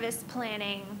doing. Service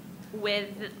planning with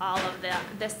all of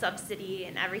the subsidy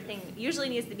and everything usually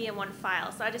needs to be in one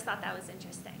file, so I just thought that was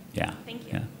interesting. Yeah. Thank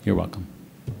you. Yeah, you're welcome.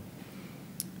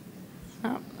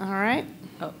 Oh, all right.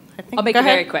 Oh, I think, I'll make go it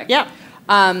very ahead. quick. Yeah.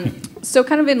 So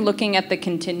kind of in looking at the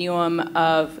continuum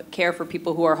of care for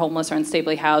people who are homeless or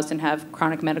unstably housed and have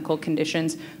chronic medical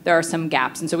conditions, there are some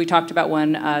gaps. And so we talked about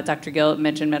one, Dr. Gill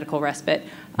mentioned medical respite.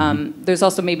 There's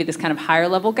also maybe this kind of higher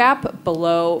level gap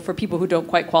below for people who don't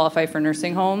quite qualify for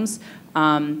nursing homes,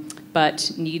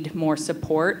 but need more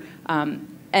support.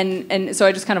 And so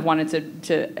I just kind of wanted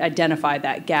to identify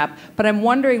that gap. But I'm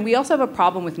wondering, we also have a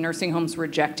problem with nursing homes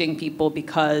rejecting people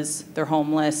because they're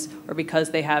homeless or because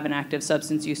they have an active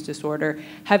substance use disorder.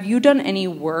 Have you done any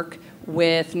work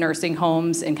with nursing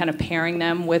homes and kind of pairing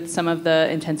them with some of the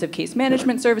intensive case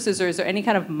management services, or is there any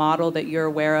kind of model that you're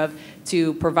aware of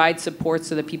to provide support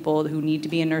so that people who need to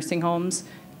be in nursing homes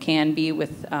can be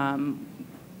with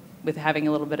having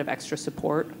a little bit of extra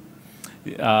support?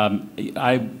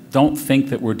 I don't think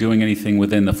that we're doing anything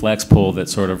within the flex pool that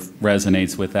sort of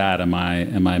resonates with that. Am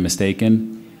I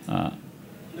mistaken? No,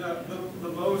 the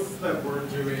most that we're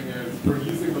doing is we're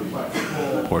using the flex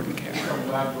pool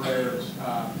to leverage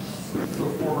so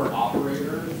former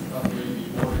operators of maybe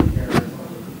boarding care or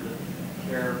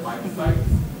care life sites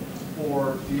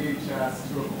for DHS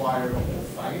to acquire the whole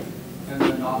site and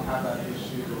then not have that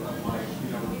issue of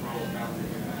referrals bouncing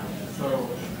in and out. So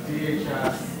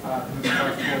DHS through the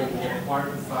flex pool will acquire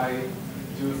the site,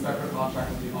 do a separate contract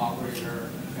with the operator,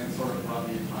 and sort of run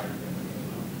the entire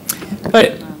thing. But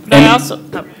I also,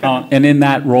 and in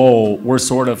that role, we're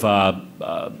sort of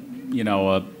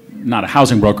not a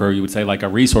housing broker, you would say like a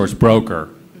resource broker,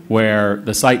 where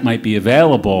the site might be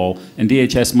available and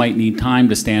DHS might need time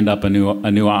to stand up a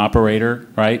new operator,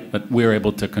 right? But we're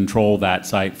able to control that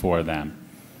site for them.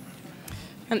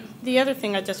 and the other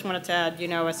thing I just wanted to add,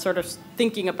 is sort of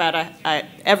thinking about,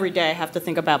 every day I have to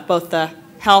think about both the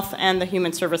health and the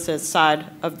human services side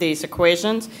of these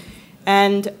equations.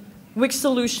 And which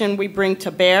solution we bring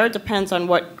to bear depends on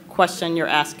what question you're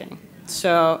asking.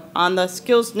 So on the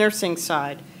skills nursing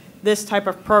side, this type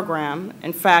of program,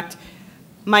 in fact,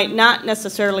 might not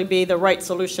necessarily be the right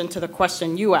solution to the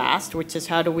question you asked, which is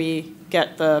how do we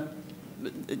get the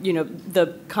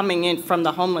coming in from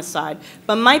the homeless side,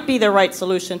 but might be the right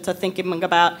solution to thinking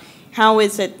about how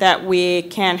is it that we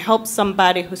can help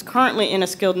somebody who's currently in a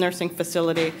skilled nursing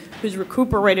facility, who's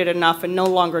recuperated enough and no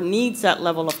longer needs that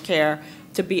level of care,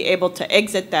 to be able to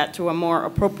exit that to a more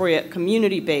appropriate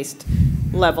community-based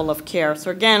level of care. So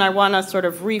again, I want to sort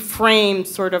of reframe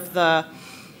sort of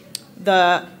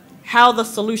how the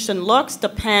solution looks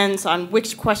depends on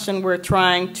which question we're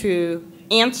trying to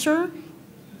answer,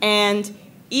 and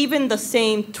even the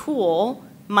same tool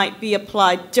might be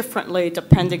applied differently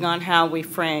depending on how we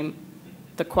frame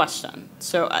the question.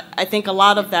 So I think a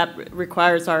lot of that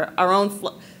requires our own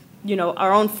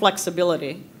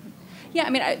flexibility. Yeah, I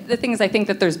mean, the thing is, I think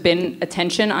that there's been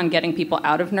attention on getting people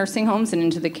out of nursing homes and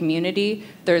into the community.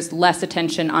 There's less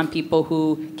attention on people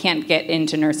who can't get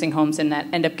into nursing homes and that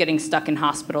end up getting stuck in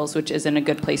hospitals, which isn't a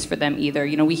good place for them either.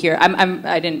 You know, we hear,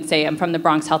 I didn't say, I'm from the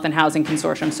Bronx Health and Housing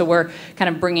Consortium, so we're kind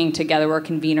of bringing together, we're a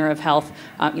convener of health,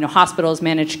 hospitals,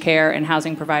 managed care, and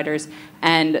housing providers.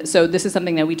 And so this is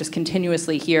something that we just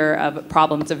continuously hear of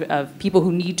problems of people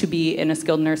who need to be in a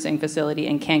skilled nursing facility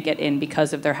and can't get in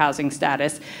because of their housing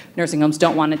status. Nursing homes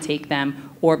don't want to take them,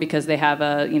 or because they have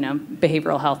a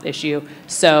behavioral health issue.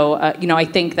 So I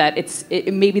think that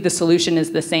maybe the solution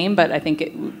is the same, but I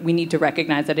think we need to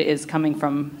recognize that it is coming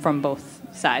from both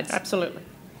sides. Absolutely.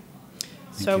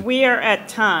 So we are at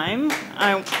time.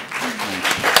 I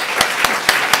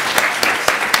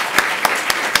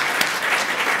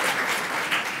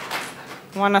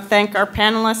want to thank our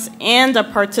panelists and our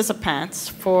participants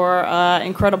for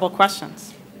incredible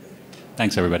questions.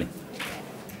 Thanks, everybody.